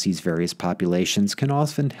across these various populations, can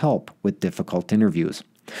often help with difficult interviews.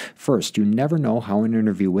 First, you never know how an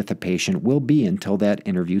interview with a patient will be until that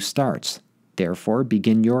interview starts. Therefore,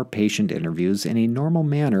 begin your patient interviews in a normal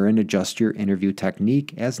manner and adjust your interview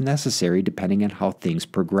technique as necessary depending on how things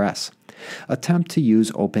progress. Attempt to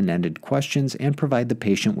use open-ended questions and provide the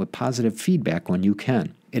patient with positive feedback when you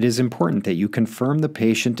can. It is important that you confirm the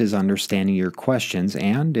patient is understanding your questions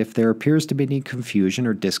and, if there appears to be any confusion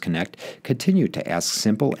or disconnect, continue to ask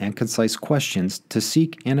simple and concise questions to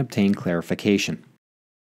seek and obtain clarification.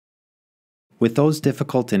 With those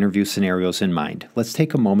difficult interview scenarios in mind, let's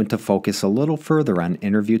take a moment to focus a little further on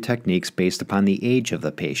interview techniques based upon the age of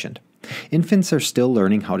the patient. Infants are still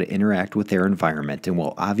learning how to interact with their environment and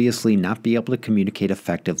will obviously not be able to communicate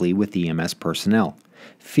effectively with EMS personnel.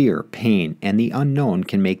 Fear, pain, and the unknown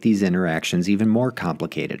can make these interactions even more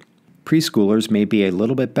complicated. Preschoolers may be a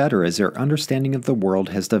little bit better as their understanding of the world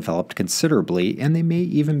has developed considerably, and they may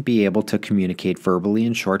even be able to communicate verbally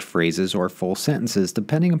in short phrases or full sentences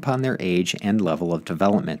depending upon their age and level of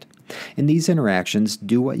development. In these interactions,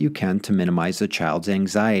 do what you can to minimize the child's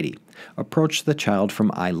anxiety. Approach the child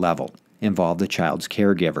from eye level. Involve the child's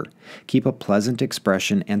caregiver. Keep a pleasant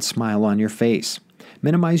expression and smile on your face.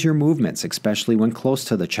 Minimize your movements, especially when close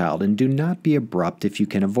to the child, and do not be abrupt if you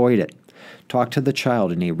can avoid it. Talk to the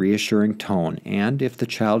child in a reassuring tone, and if the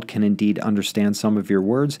child can indeed understand some of your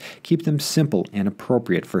words, keep them simple and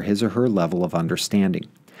appropriate for his or her level of understanding.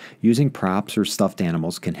 Using props or stuffed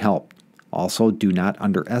animals can help. Also, do not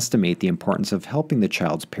underestimate the importance of helping the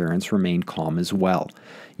child's parents remain calm as well.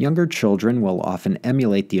 Younger children will often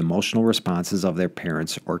emulate the emotional responses of their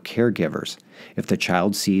parents or caregivers. If the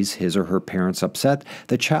child sees his or her parents upset,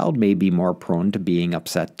 the child may be more prone to being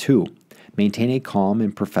upset too. Maintain a calm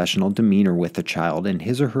and professional demeanor with the child and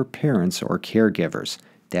his or her parents or caregivers.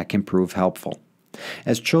 That can prove helpful.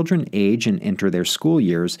 As children age and enter their school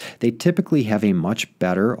years, they typically have a much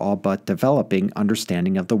better, all but developing,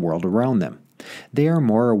 understanding of the world around them. They are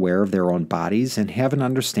more aware of their own bodies and have an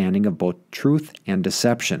understanding of both truth and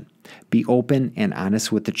deception. Be open and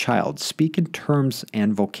honest with the child. Speak in terms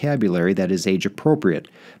and vocabulary that is age appropriate.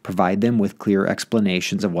 Provide them with clear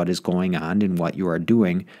explanations of what is going on and what you are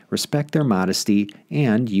doing. Respect their modesty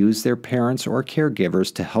and use their parents or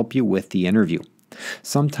caregivers to help you with the interview.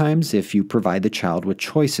 Sometimes, if you provide the child with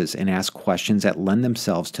choices and ask questions that lend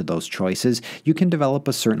themselves to those choices, you can develop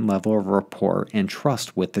a certain level of rapport and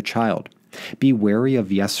trust with the child. Be wary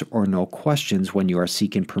of yes or no questions when you are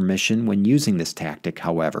seeking permission when using this tactic,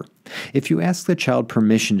 however. If you ask the child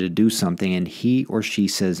permission to do something and he or she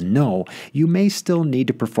says no, you may still need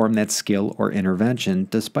to perform that skill or intervention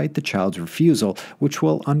despite the child's refusal, which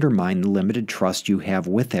will undermine the limited trust you have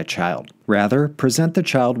with that child. Rather, present the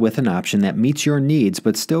child with an option that meets your needs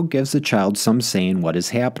but still gives the child some say in what is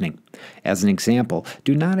happening. As an example,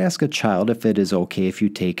 do not ask a child if it is okay if you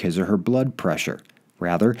take his or her blood pressure.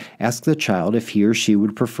 Rather, ask the child if he or she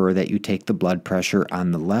would prefer that you take the blood pressure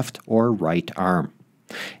on the left or right arm.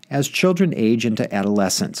 As children age into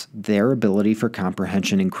adolescence, their ability for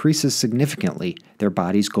comprehension increases significantly. Their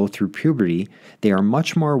bodies go through puberty. They are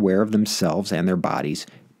much more aware of themselves and their bodies.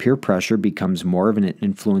 Peer pressure becomes more of an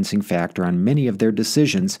influencing factor on many of their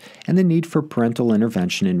decisions, and the need for parental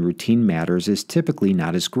intervention in routine matters is typically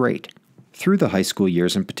not as great. Through the high school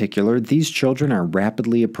years in particular, these children are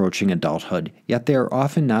rapidly approaching adulthood, yet they are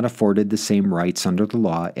often not afforded the same rights under the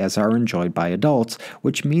law as are enjoyed by adults,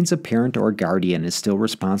 which means a parent or guardian is still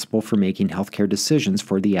responsible for making healthcare decisions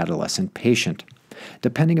for the adolescent patient.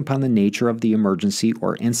 Depending upon the nature of the emergency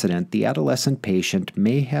or incident, the adolescent patient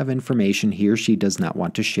may have information he or she does not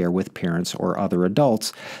want to share with parents or other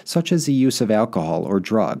adults, such as the use of alcohol or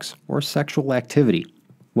drugs, or sexual activity.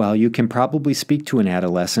 While you can probably speak to an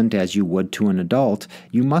adolescent as you would to an adult,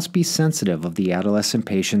 you must be sensitive of the adolescent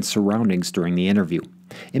patient's surroundings during the interview.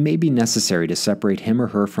 It may be necessary to separate him or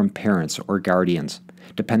her from parents or guardians.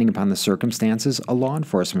 Depending upon the circumstances, a law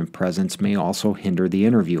enforcement presence may also hinder the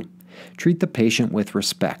interview. Treat the patient with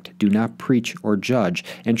respect, do not preach or judge,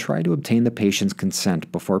 and try to obtain the patient's consent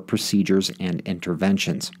before procedures and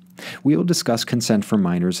interventions. We will discuss consent for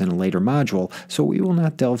minors in a later module, so we will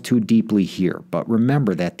not delve too deeply here, but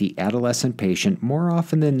remember that the adolescent patient more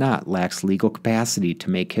often than not lacks legal capacity to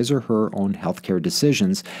make his or her own healthcare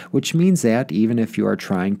decisions, which means that even if you are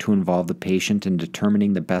trying to involve the patient in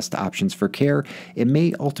determining the best options for care, it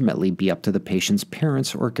may ultimately be up to the patient's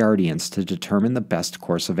parents or guardians to determine the best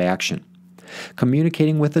course of action.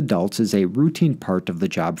 Communicating with adults is a routine part of the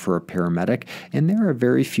job for a paramedic, and there are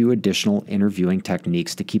very few additional interviewing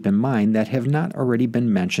techniques to keep in mind that have not already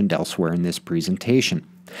been mentioned elsewhere in this presentation.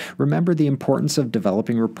 Remember the importance of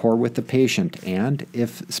developing rapport with the patient, and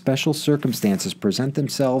if special circumstances present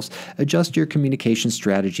themselves, adjust your communication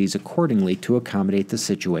strategies accordingly to accommodate the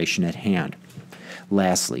situation at hand.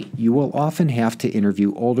 Lastly, you will often have to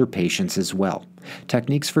interview older patients as well.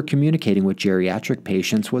 Techniques for communicating with geriatric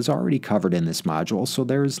patients was already covered in this module, so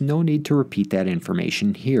there is no need to repeat that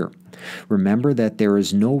information here. Remember that there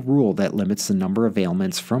is no rule that limits the number of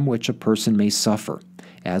ailments from which a person may suffer.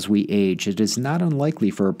 As we age, it is not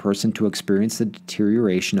unlikely for a person to experience the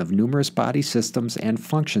deterioration of numerous body systems and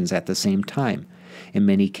functions at the same time. In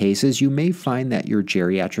many cases, you may find that your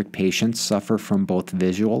geriatric patients suffer from both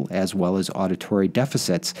visual as well as auditory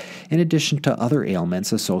deficits, in addition to other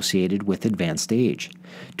ailments associated with advanced age.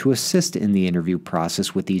 To assist in the interview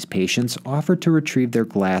process with these patients, offer to retrieve their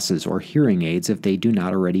glasses or hearing aids if they do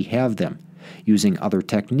not already have them. Using other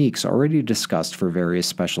techniques already discussed for various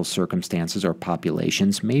special circumstances or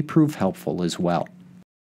populations may prove helpful as well.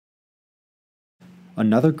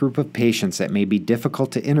 Another group of patients that may be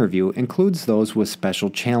difficult to interview includes those with special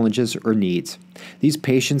challenges or needs. These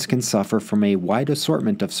patients can suffer from a wide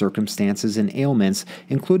assortment of circumstances and ailments,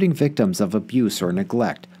 including victims of abuse or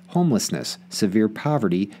neglect, homelessness, severe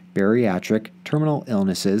poverty, bariatric, terminal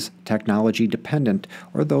illnesses, technology dependent,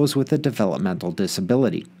 or those with a developmental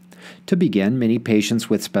disability. To begin, many patients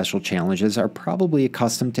with special challenges are probably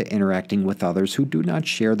accustomed to interacting with others who do not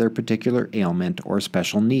share their particular ailment or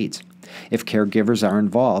special needs. If caregivers are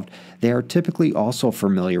involved, they are typically also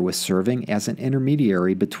familiar with serving as an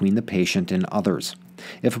intermediary between the patient and others.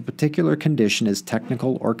 If a particular condition is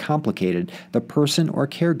technical or complicated, the person or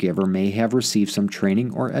caregiver may have received some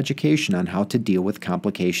training or education on how to deal with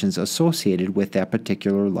complications associated with that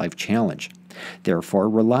particular life challenge. Therefore,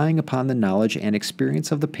 relying upon the knowledge and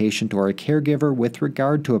experience of the patient or a caregiver with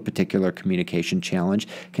regard to a particular communication challenge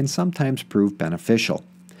can sometimes prove beneficial.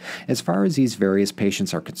 As far as these various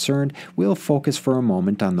patients are concerned, we'll focus for a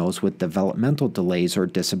moment on those with developmental delays or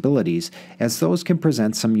disabilities, as those can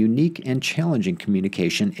present some unique and challenging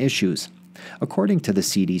communication issues. According to the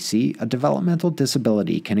CDC, a developmental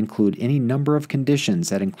disability can include any number of conditions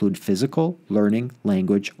that include physical, learning,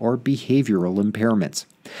 language, or behavioral impairments.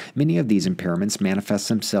 Many of these impairments manifest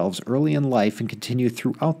themselves early in life and continue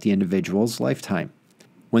throughout the individual's lifetime.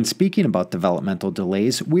 When speaking about developmental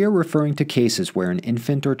delays, we are referring to cases where an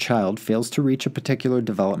infant or child fails to reach a particular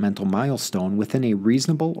developmental milestone within a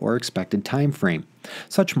reasonable or expected time frame.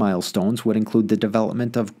 Such milestones would include the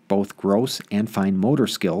development of both gross and fine motor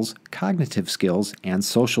skills, cognitive skills, and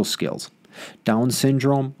social skills. Down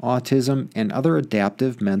syndrome, autism, and other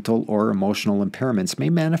adaptive mental or emotional impairments may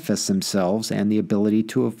manifest themselves, and the ability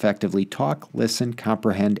to effectively talk, listen,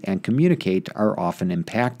 comprehend, and communicate are often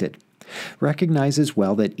impacted. Recognize as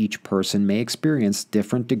well that each person may experience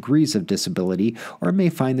different degrees of disability or may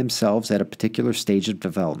find themselves at a particular stage of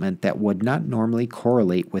development that would not normally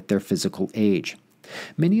correlate with their physical age.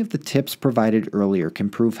 Many of the tips provided earlier can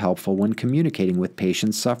prove helpful when communicating with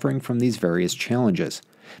patients suffering from these various challenges.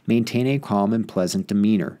 Maintain a calm and pleasant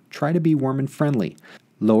demeanor. Try to be warm and friendly.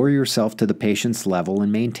 Lower yourself to the patient's level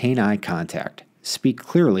and maintain eye contact. Speak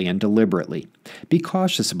clearly and deliberately. Be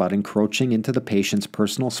cautious about encroaching into the patient's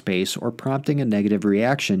personal space or prompting a negative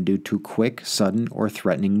reaction due to quick, sudden, or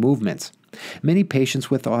threatening movements. Many patients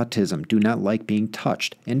with autism do not like being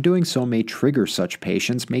touched, and doing so may trigger such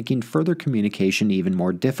patients, making further communication even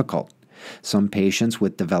more difficult. Some patients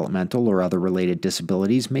with developmental or other related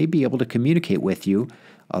disabilities may be able to communicate with you.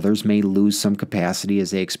 Others may lose some capacity as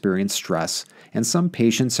they experience stress, and some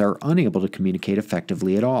patients are unable to communicate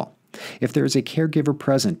effectively at all. If there is a caregiver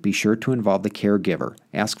present, be sure to involve the caregiver,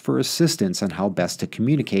 ask for assistance on how best to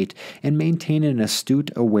communicate, and maintain an astute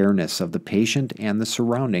awareness of the patient and the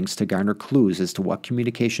surroundings to garner clues as to what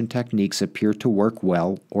communication techniques appear to work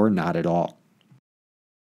well or not at all.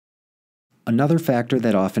 Another factor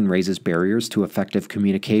that often raises barriers to effective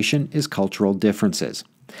communication is cultural differences.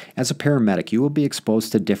 As a paramedic, you will be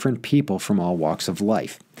exposed to different people from all walks of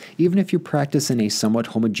life. Even if you practice in a somewhat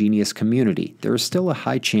homogeneous community, there is still a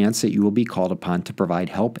high chance that you will be called upon to provide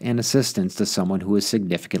help and assistance to someone who is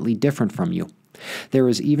significantly different from you. There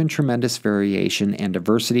is even tremendous variation and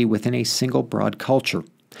diversity within a single broad culture.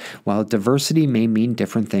 While diversity may mean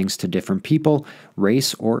different things to different people,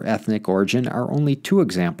 race or ethnic origin are only two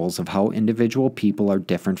examples of how individual people are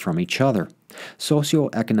different from each other.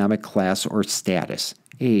 Socioeconomic class or status,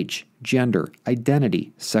 age, gender,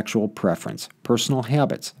 identity, sexual preference, personal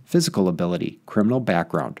habits, physical ability, criminal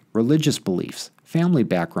background, religious beliefs, family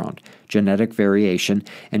background, genetic variation,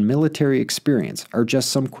 and military experience are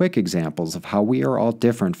just some quick examples of how we are all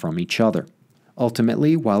different from each other.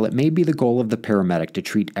 Ultimately, while it may be the goal of the paramedic to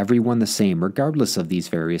treat everyone the same regardless of these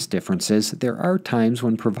various differences, there are times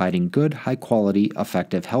when providing good, high-quality,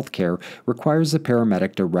 effective health care requires the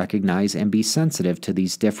paramedic to recognize and be sensitive to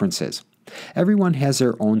these differences. Everyone has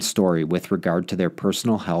their own story with regard to their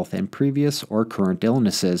personal health and previous or current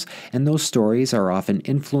illnesses, and those stories are often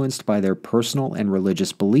influenced by their personal and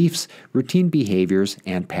religious beliefs, routine behaviors,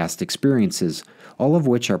 and past experiences, all of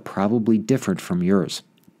which are probably different from yours.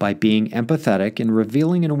 By being empathetic and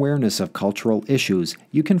revealing an awareness of cultural issues,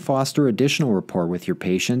 you can foster additional rapport with your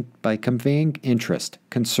patient by conveying interest,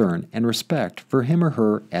 concern, and respect for him or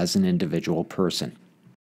her as an individual person.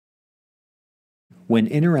 When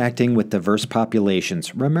interacting with diverse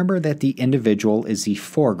populations, remember that the individual is the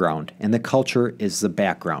foreground and the culture is the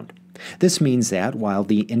background. This means that while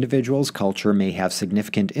the individual's culture may have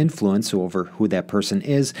significant influence over who that person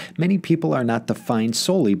is, many people are not defined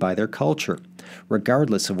solely by their culture.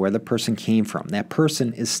 Regardless of where the person came from, that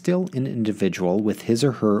person is still an individual with his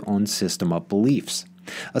or her own system of beliefs.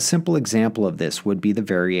 A simple example of this would be the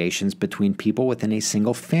variations between people within a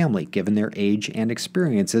single family given their age and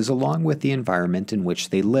experiences along with the environment in which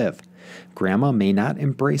they live. Grandma may not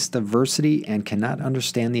embrace diversity and cannot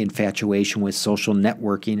understand the infatuation with social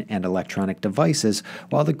networking and electronic devices,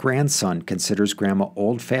 while the grandson considers grandma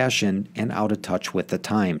old-fashioned and out of touch with the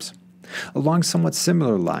times. Along somewhat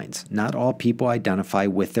similar lines, not all people identify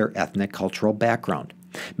with their ethnic cultural background.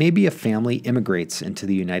 Maybe a family immigrates into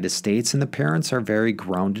the United States and the parents are very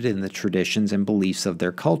grounded in the traditions and beliefs of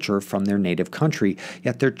their culture from their native country,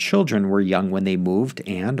 yet their children were young when they moved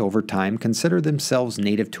and, over time, consider themselves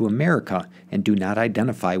native to America and do not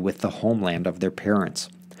identify with the homeland of their parents.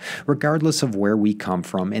 Regardless of where we come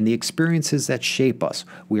from and the experiences that shape us,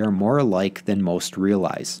 we are more alike than most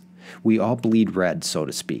realize. We all bleed red, so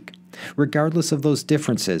to speak. Regardless of those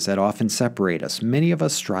differences that often separate us, many of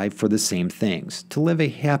us strive for the same things: to live a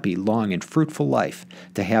happy, long, and fruitful life,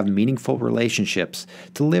 to have meaningful relationships,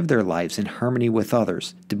 to live their lives in harmony with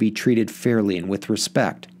others, to be treated fairly and with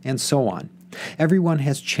respect, and so on. Everyone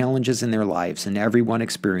has challenges in their lives, and everyone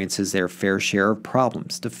experiences their fair share of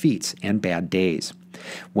problems, defeats, and bad days.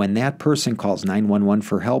 When that person calls 911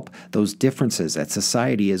 for help, those differences that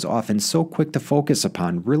society is often so quick to focus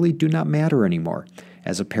upon really do not matter anymore.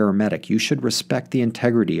 As a paramedic, you should respect the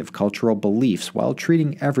integrity of cultural beliefs while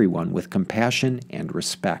treating everyone with compassion and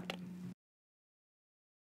respect.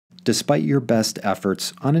 Despite your best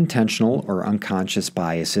efforts, unintentional or unconscious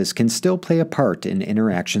biases can still play a part in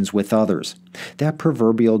interactions with others. That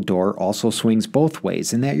proverbial door also swings both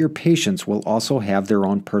ways in that your patients will also have their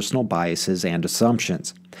own personal biases and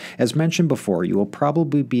assumptions. As mentioned before, you will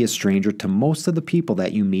probably be a stranger to most of the people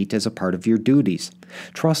that you meet as a part of your duties.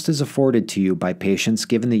 Trust is afforded to you by patients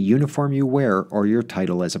given the uniform you wear or your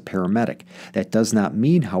title as a paramedic. That does not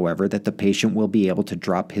mean, however, that the patient will be able to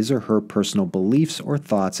drop his or her personal beliefs or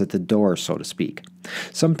thoughts at the door, so to speak.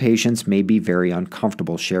 Some patients may be very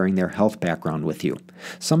uncomfortable sharing their health background with you.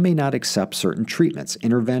 Some may not accept certain treatments,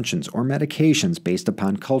 interventions, or medications based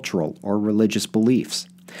upon cultural or religious beliefs.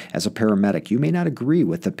 As a paramedic, you may not agree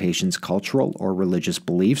with the patient's cultural or religious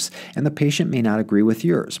beliefs, and the patient may not agree with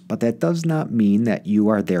yours, but that does not mean that you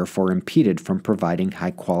are therefore impeded from providing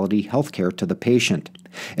high-quality health care to the patient.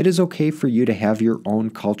 It is okay for you to have your own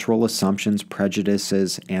cultural assumptions,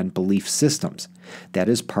 prejudices, and belief systems. That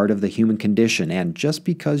is part of the human condition, and just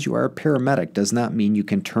because you are a paramedic does not mean you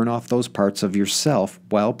can turn off those parts of yourself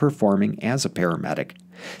while performing as a paramedic.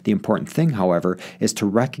 The important thing, however, is to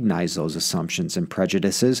recognize those assumptions and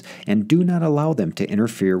prejudices and do not allow them to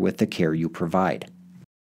interfere with the care you provide.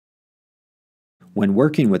 When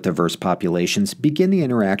working with diverse populations, begin the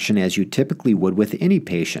interaction as you typically would with any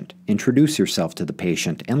patient. Introduce yourself to the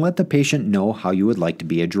patient and let the patient know how you would like to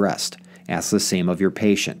be addressed. Ask the same of your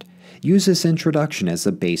patient. Use this introduction as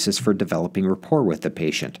the basis for developing rapport with the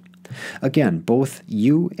patient. Again, both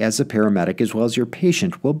you as a paramedic as well as your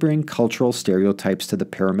patient will bring cultural stereotypes to the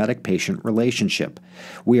paramedic-patient relationship.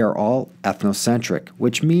 We are all ethnocentric,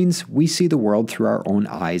 which means we see the world through our own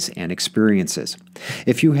eyes and experiences.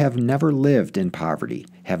 If you have never lived in poverty,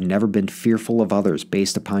 have never been fearful of others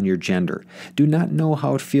based upon your gender, do not know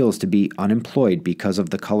how it feels to be unemployed because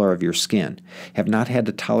of the color of your skin, have not had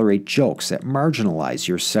to tolerate jokes that marginalize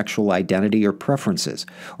your sexual identity or preferences,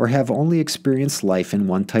 or have only experienced life in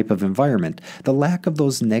one type of environment, the lack of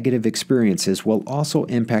those negative experiences will also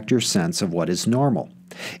impact your sense of what is normal.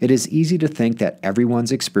 It is easy to think that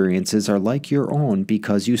everyone's experiences are like your own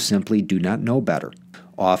because you simply do not know better.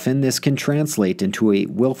 Often, this can translate into a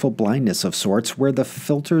willful blindness of sorts where the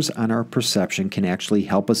filters on our perception can actually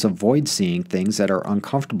help us avoid seeing things that are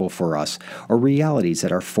uncomfortable for us or realities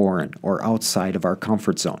that are foreign or outside of our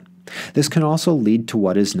comfort zone. This can also lead to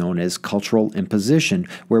what is known as cultural imposition,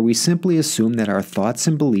 where we simply assume that our thoughts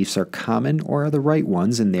and beliefs are common or are the right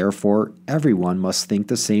ones, and therefore everyone must think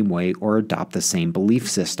the same way or adopt the same belief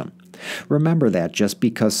system. Remember that just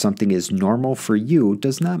because something is normal for you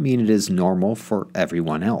does not mean it is normal for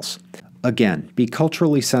everyone else. Again, be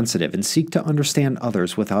culturally sensitive and seek to understand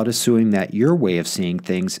others without assuming that your way of seeing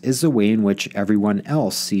things is the way in which everyone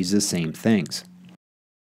else sees the same things.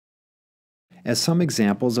 As some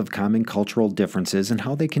examples of common cultural differences and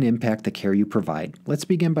how they can impact the care you provide, let's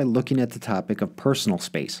begin by looking at the topic of personal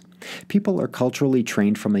space. People are culturally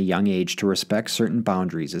trained from a young age to respect certain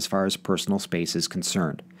boundaries as far as personal space is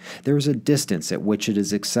concerned. There is a distance at which it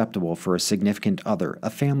is acceptable for a significant other,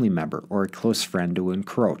 a family member, or a close friend to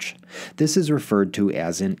encroach. This is referred to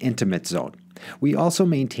as an intimate zone. We also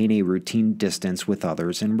maintain a routine distance with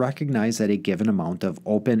others and recognize that a given amount of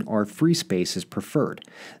open or free space is preferred.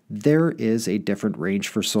 There is a different range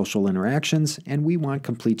for social interactions, and we want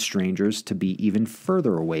complete strangers to be even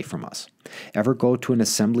further away from us. Ever go to an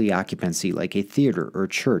assembly occupancy like a theater or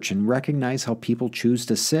church and recognize how people choose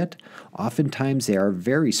to sit? Oftentimes they are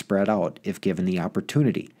very spread out if given the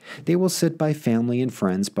opportunity. They will sit by family and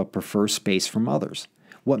friends but prefer space from others.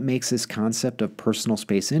 What makes this concept of personal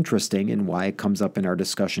space interesting and why it comes up in our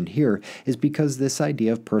discussion here is because this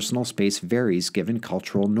idea of personal space varies given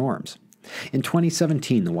cultural norms. In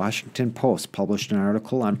 2017, the Washington Post published an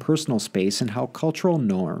article on personal space and how cultural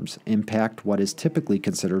norms impact what is typically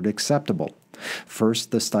considered acceptable.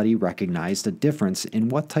 First, the study recognized a difference in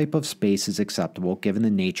what type of space is acceptable given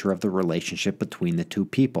the nature of the relationship between the two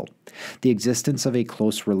people. The existence of a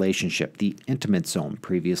close relationship, the intimate zone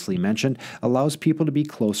previously mentioned, allows people to be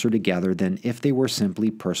closer together than if they were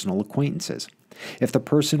simply personal acquaintances. If the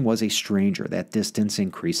person was a stranger, that distance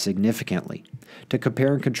increased significantly. To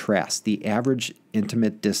compare and contrast, the average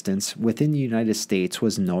intimate distance within the United States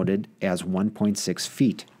was noted as 1.6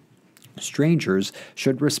 feet. Strangers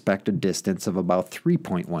should respect a distance of about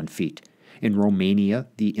 3.1 feet. In Romania,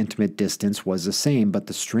 the intimate distance was the same, but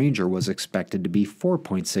the stranger was expected to be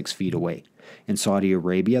 4.6 feet away. In Saudi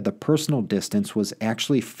Arabia, the personal distance was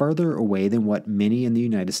actually farther away than what many in the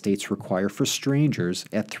United States require for strangers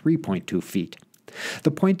at 3.2 feet.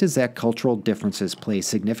 The point is that cultural differences play a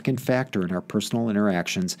significant factor in our personal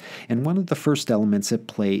interactions, and one of the first elements at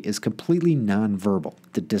play is completely nonverbal,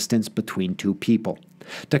 the distance between two people.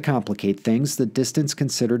 To complicate things, the distance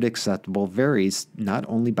considered acceptable varies not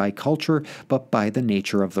only by culture, but by the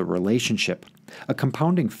nature of the relationship. A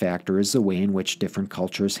compounding factor is the way in which different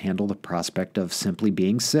cultures handle the prospect of simply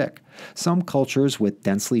being sick. Some cultures with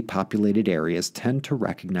densely populated areas tend to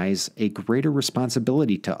recognize a greater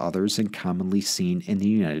responsibility to others than commonly seen in the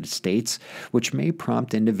United States, which may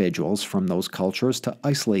prompt individuals from those cultures to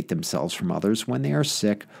isolate themselves from others when they are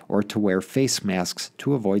sick or to wear face masks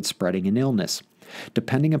to avoid spreading an illness.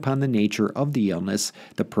 Depending upon the nature of the illness,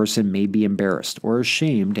 the person may be embarrassed or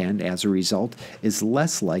ashamed and, as a result, is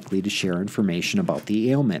less likely to share information about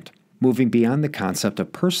the ailment. Moving beyond the concept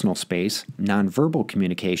of personal space, nonverbal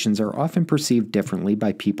communications are often perceived differently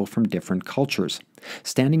by people from different cultures.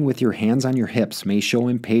 Standing with your hands on your hips may show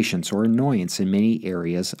impatience or annoyance in many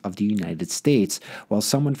areas of the United States, while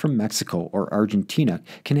someone from Mexico or Argentina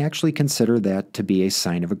can actually consider that to be a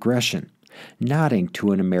sign of aggression. Nodding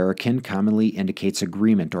to an American commonly indicates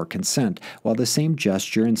agreement or consent, while the same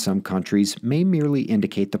gesture in some countries may merely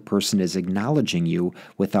indicate the person is acknowledging you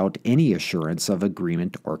without any assurance of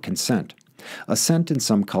agreement or consent. Assent in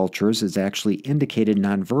some cultures is actually indicated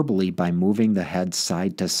nonverbally by moving the head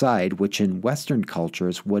side to side, which in Western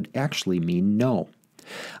cultures would actually mean no.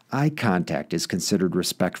 Eye contact is considered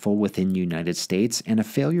respectful within the United States, and a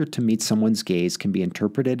failure to meet someone's gaze can be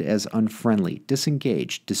interpreted as unfriendly,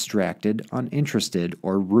 disengaged, distracted, uninterested,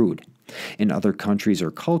 or rude. In other countries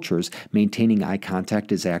or cultures, maintaining eye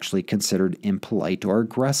contact is actually considered impolite or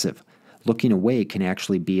aggressive. Looking away can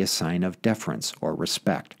actually be a sign of deference or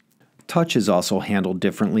respect. Touch is also handled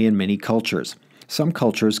differently in many cultures. Some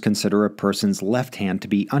cultures consider a person's left hand to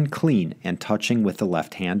be unclean, and touching with the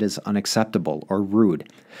left hand is unacceptable or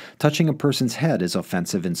rude. Touching a person's head is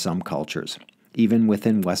offensive in some cultures. Even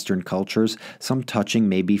within Western cultures, some touching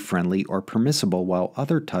may be friendly or permissible, while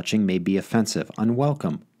other touching may be offensive,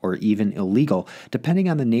 unwelcome, or even illegal, depending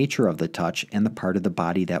on the nature of the touch and the part of the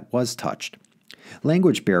body that was touched.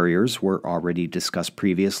 Language barriers were already discussed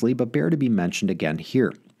previously, but bear to be mentioned again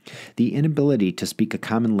here. The inability to speak a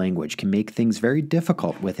common language can make things very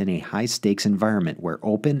difficult within a high-stakes environment where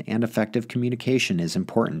open and effective communication is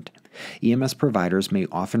important. EMS providers may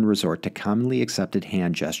often resort to commonly accepted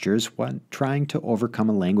hand gestures when trying to overcome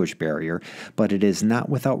a language barrier, but it is not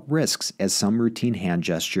without risks, as some routine hand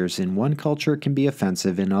gestures in one culture can be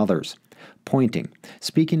offensive in others. Pointing,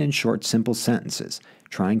 speaking in short, simple sentences,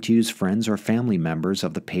 trying to use friends or family members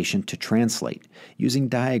of the patient to translate, using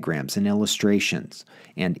diagrams and illustrations,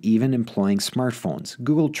 and even employing smartphones,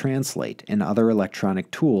 Google Translate, and other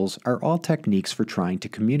electronic tools are all techniques for trying to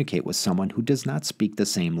communicate with someone who does not speak the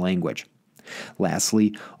same language.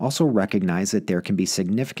 Lastly, also recognize that there can be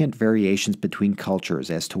significant variations between cultures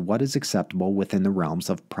as to what is acceptable within the realms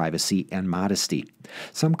of privacy and modesty.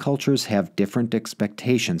 Some cultures have different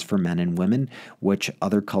expectations for men and women, which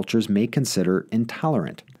other cultures may consider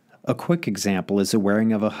intolerant. A quick example is the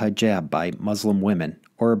wearing of a hijab by Muslim women,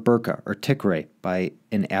 or a burqa or tikray by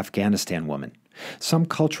an Afghanistan woman. Some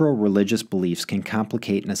cultural religious beliefs can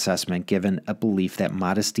complicate an assessment given a belief that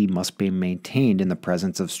modesty must be maintained in the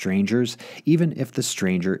presence of strangers, even if the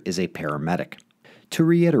stranger is a paramedic. To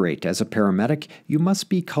reiterate, as a paramedic, you must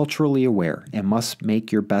be culturally aware and must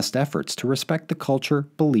make your best efforts to respect the culture,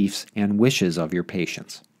 beliefs, and wishes of your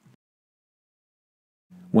patients.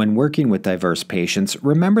 When working with diverse patients,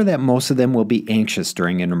 remember that most of them will be anxious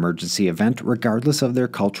during an emergency event regardless of their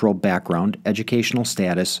cultural background, educational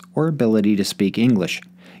status, or ability to speak English.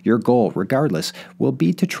 Your goal, regardless, will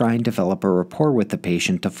be to try and develop a rapport with the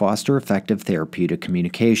patient to foster effective therapeutic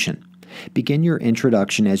communication. Begin your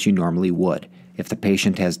introduction as you normally would. If the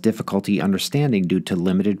patient has difficulty understanding due to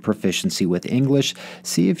limited proficiency with English,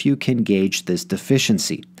 see if you can gauge this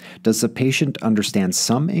deficiency. Does the patient understand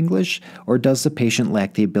some English, or does the patient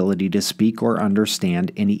lack the ability to speak or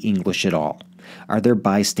understand any English at all? Are there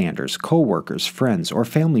bystanders, co-workers, friends, or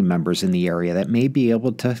family members in the area that may be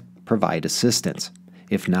able to provide assistance?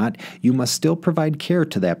 If not, you must still provide care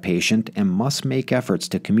to that patient and must make efforts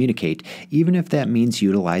to communicate, even if that means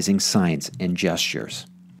utilizing signs and gestures.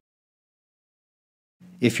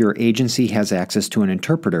 If your agency has access to an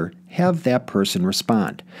interpreter, have that person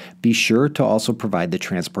respond. Be sure to also provide the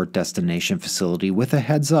transport destination facility with a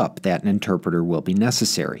heads up that an interpreter will be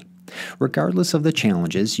necessary. Regardless of the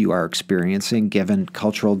challenges you are experiencing given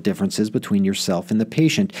cultural differences between yourself and the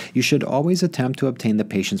patient, you should always attempt to obtain the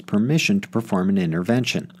patient's permission to perform an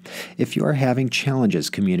intervention. If you are having challenges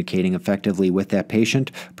communicating effectively with that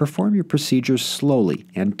patient, perform your procedures slowly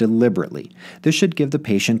and deliberately. This should give the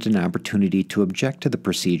patient an opportunity to object to the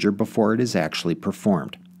procedure before it is actually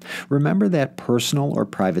performed. Remember that personal or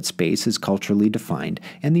private space is culturally defined,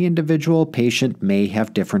 and the individual patient may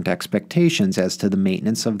have different expectations as to the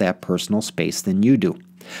maintenance of that personal space than you do.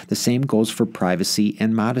 The same goes for privacy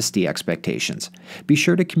and modesty expectations. Be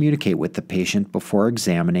sure to communicate with the patient before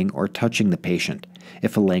examining or touching the patient.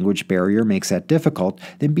 If a language barrier makes that difficult,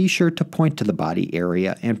 then be sure to point to the body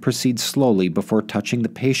area and proceed slowly before touching the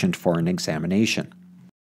patient for an examination.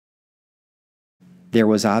 There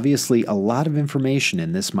was obviously a lot of information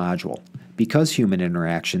in this module. Because human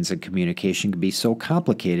interactions and communication can be so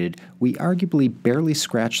complicated, we arguably barely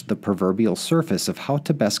scratched the proverbial surface of how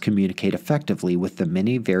to best communicate effectively with the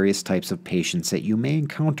many various types of patients that you may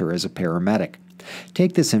encounter as a paramedic.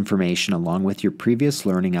 Take this information along with your previous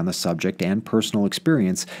learning on the subject and personal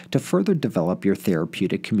experience to further develop your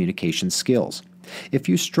therapeutic communication skills. If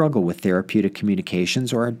you struggle with therapeutic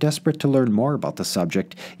communications or are desperate to learn more about the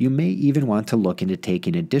subject, you may even want to look into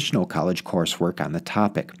taking additional college coursework on the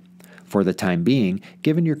topic. For the time being,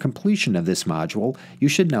 given your completion of this module, you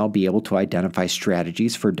should now be able to identify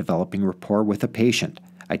strategies for developing rapport with a patient,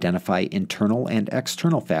 identify internal and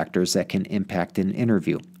external factors that can impact an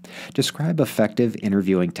interview, describe effective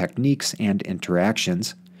interviewing techniques and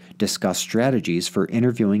interactions, discuss strategies for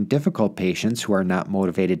interviewing difficult patients who are not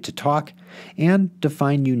motivated to talk, and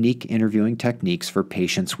define unique interviewing techniques for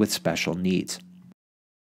patients with special needs.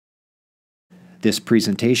 This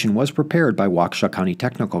presentation was prepared by Waukesha County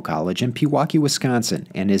Technical College in Pewaukee, Wisconsin,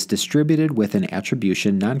 and is distributed with an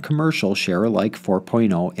Attribution Non-Commercial Share-alike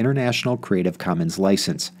 4.0 International Creative Commons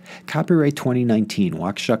license. Copyright 2019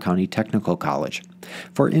 Waukesha County Technical College.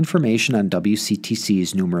 For information on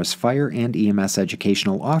WCTC's numerous fire and EMS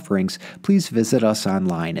educational offerings, please visit us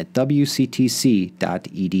online at wctc.edu.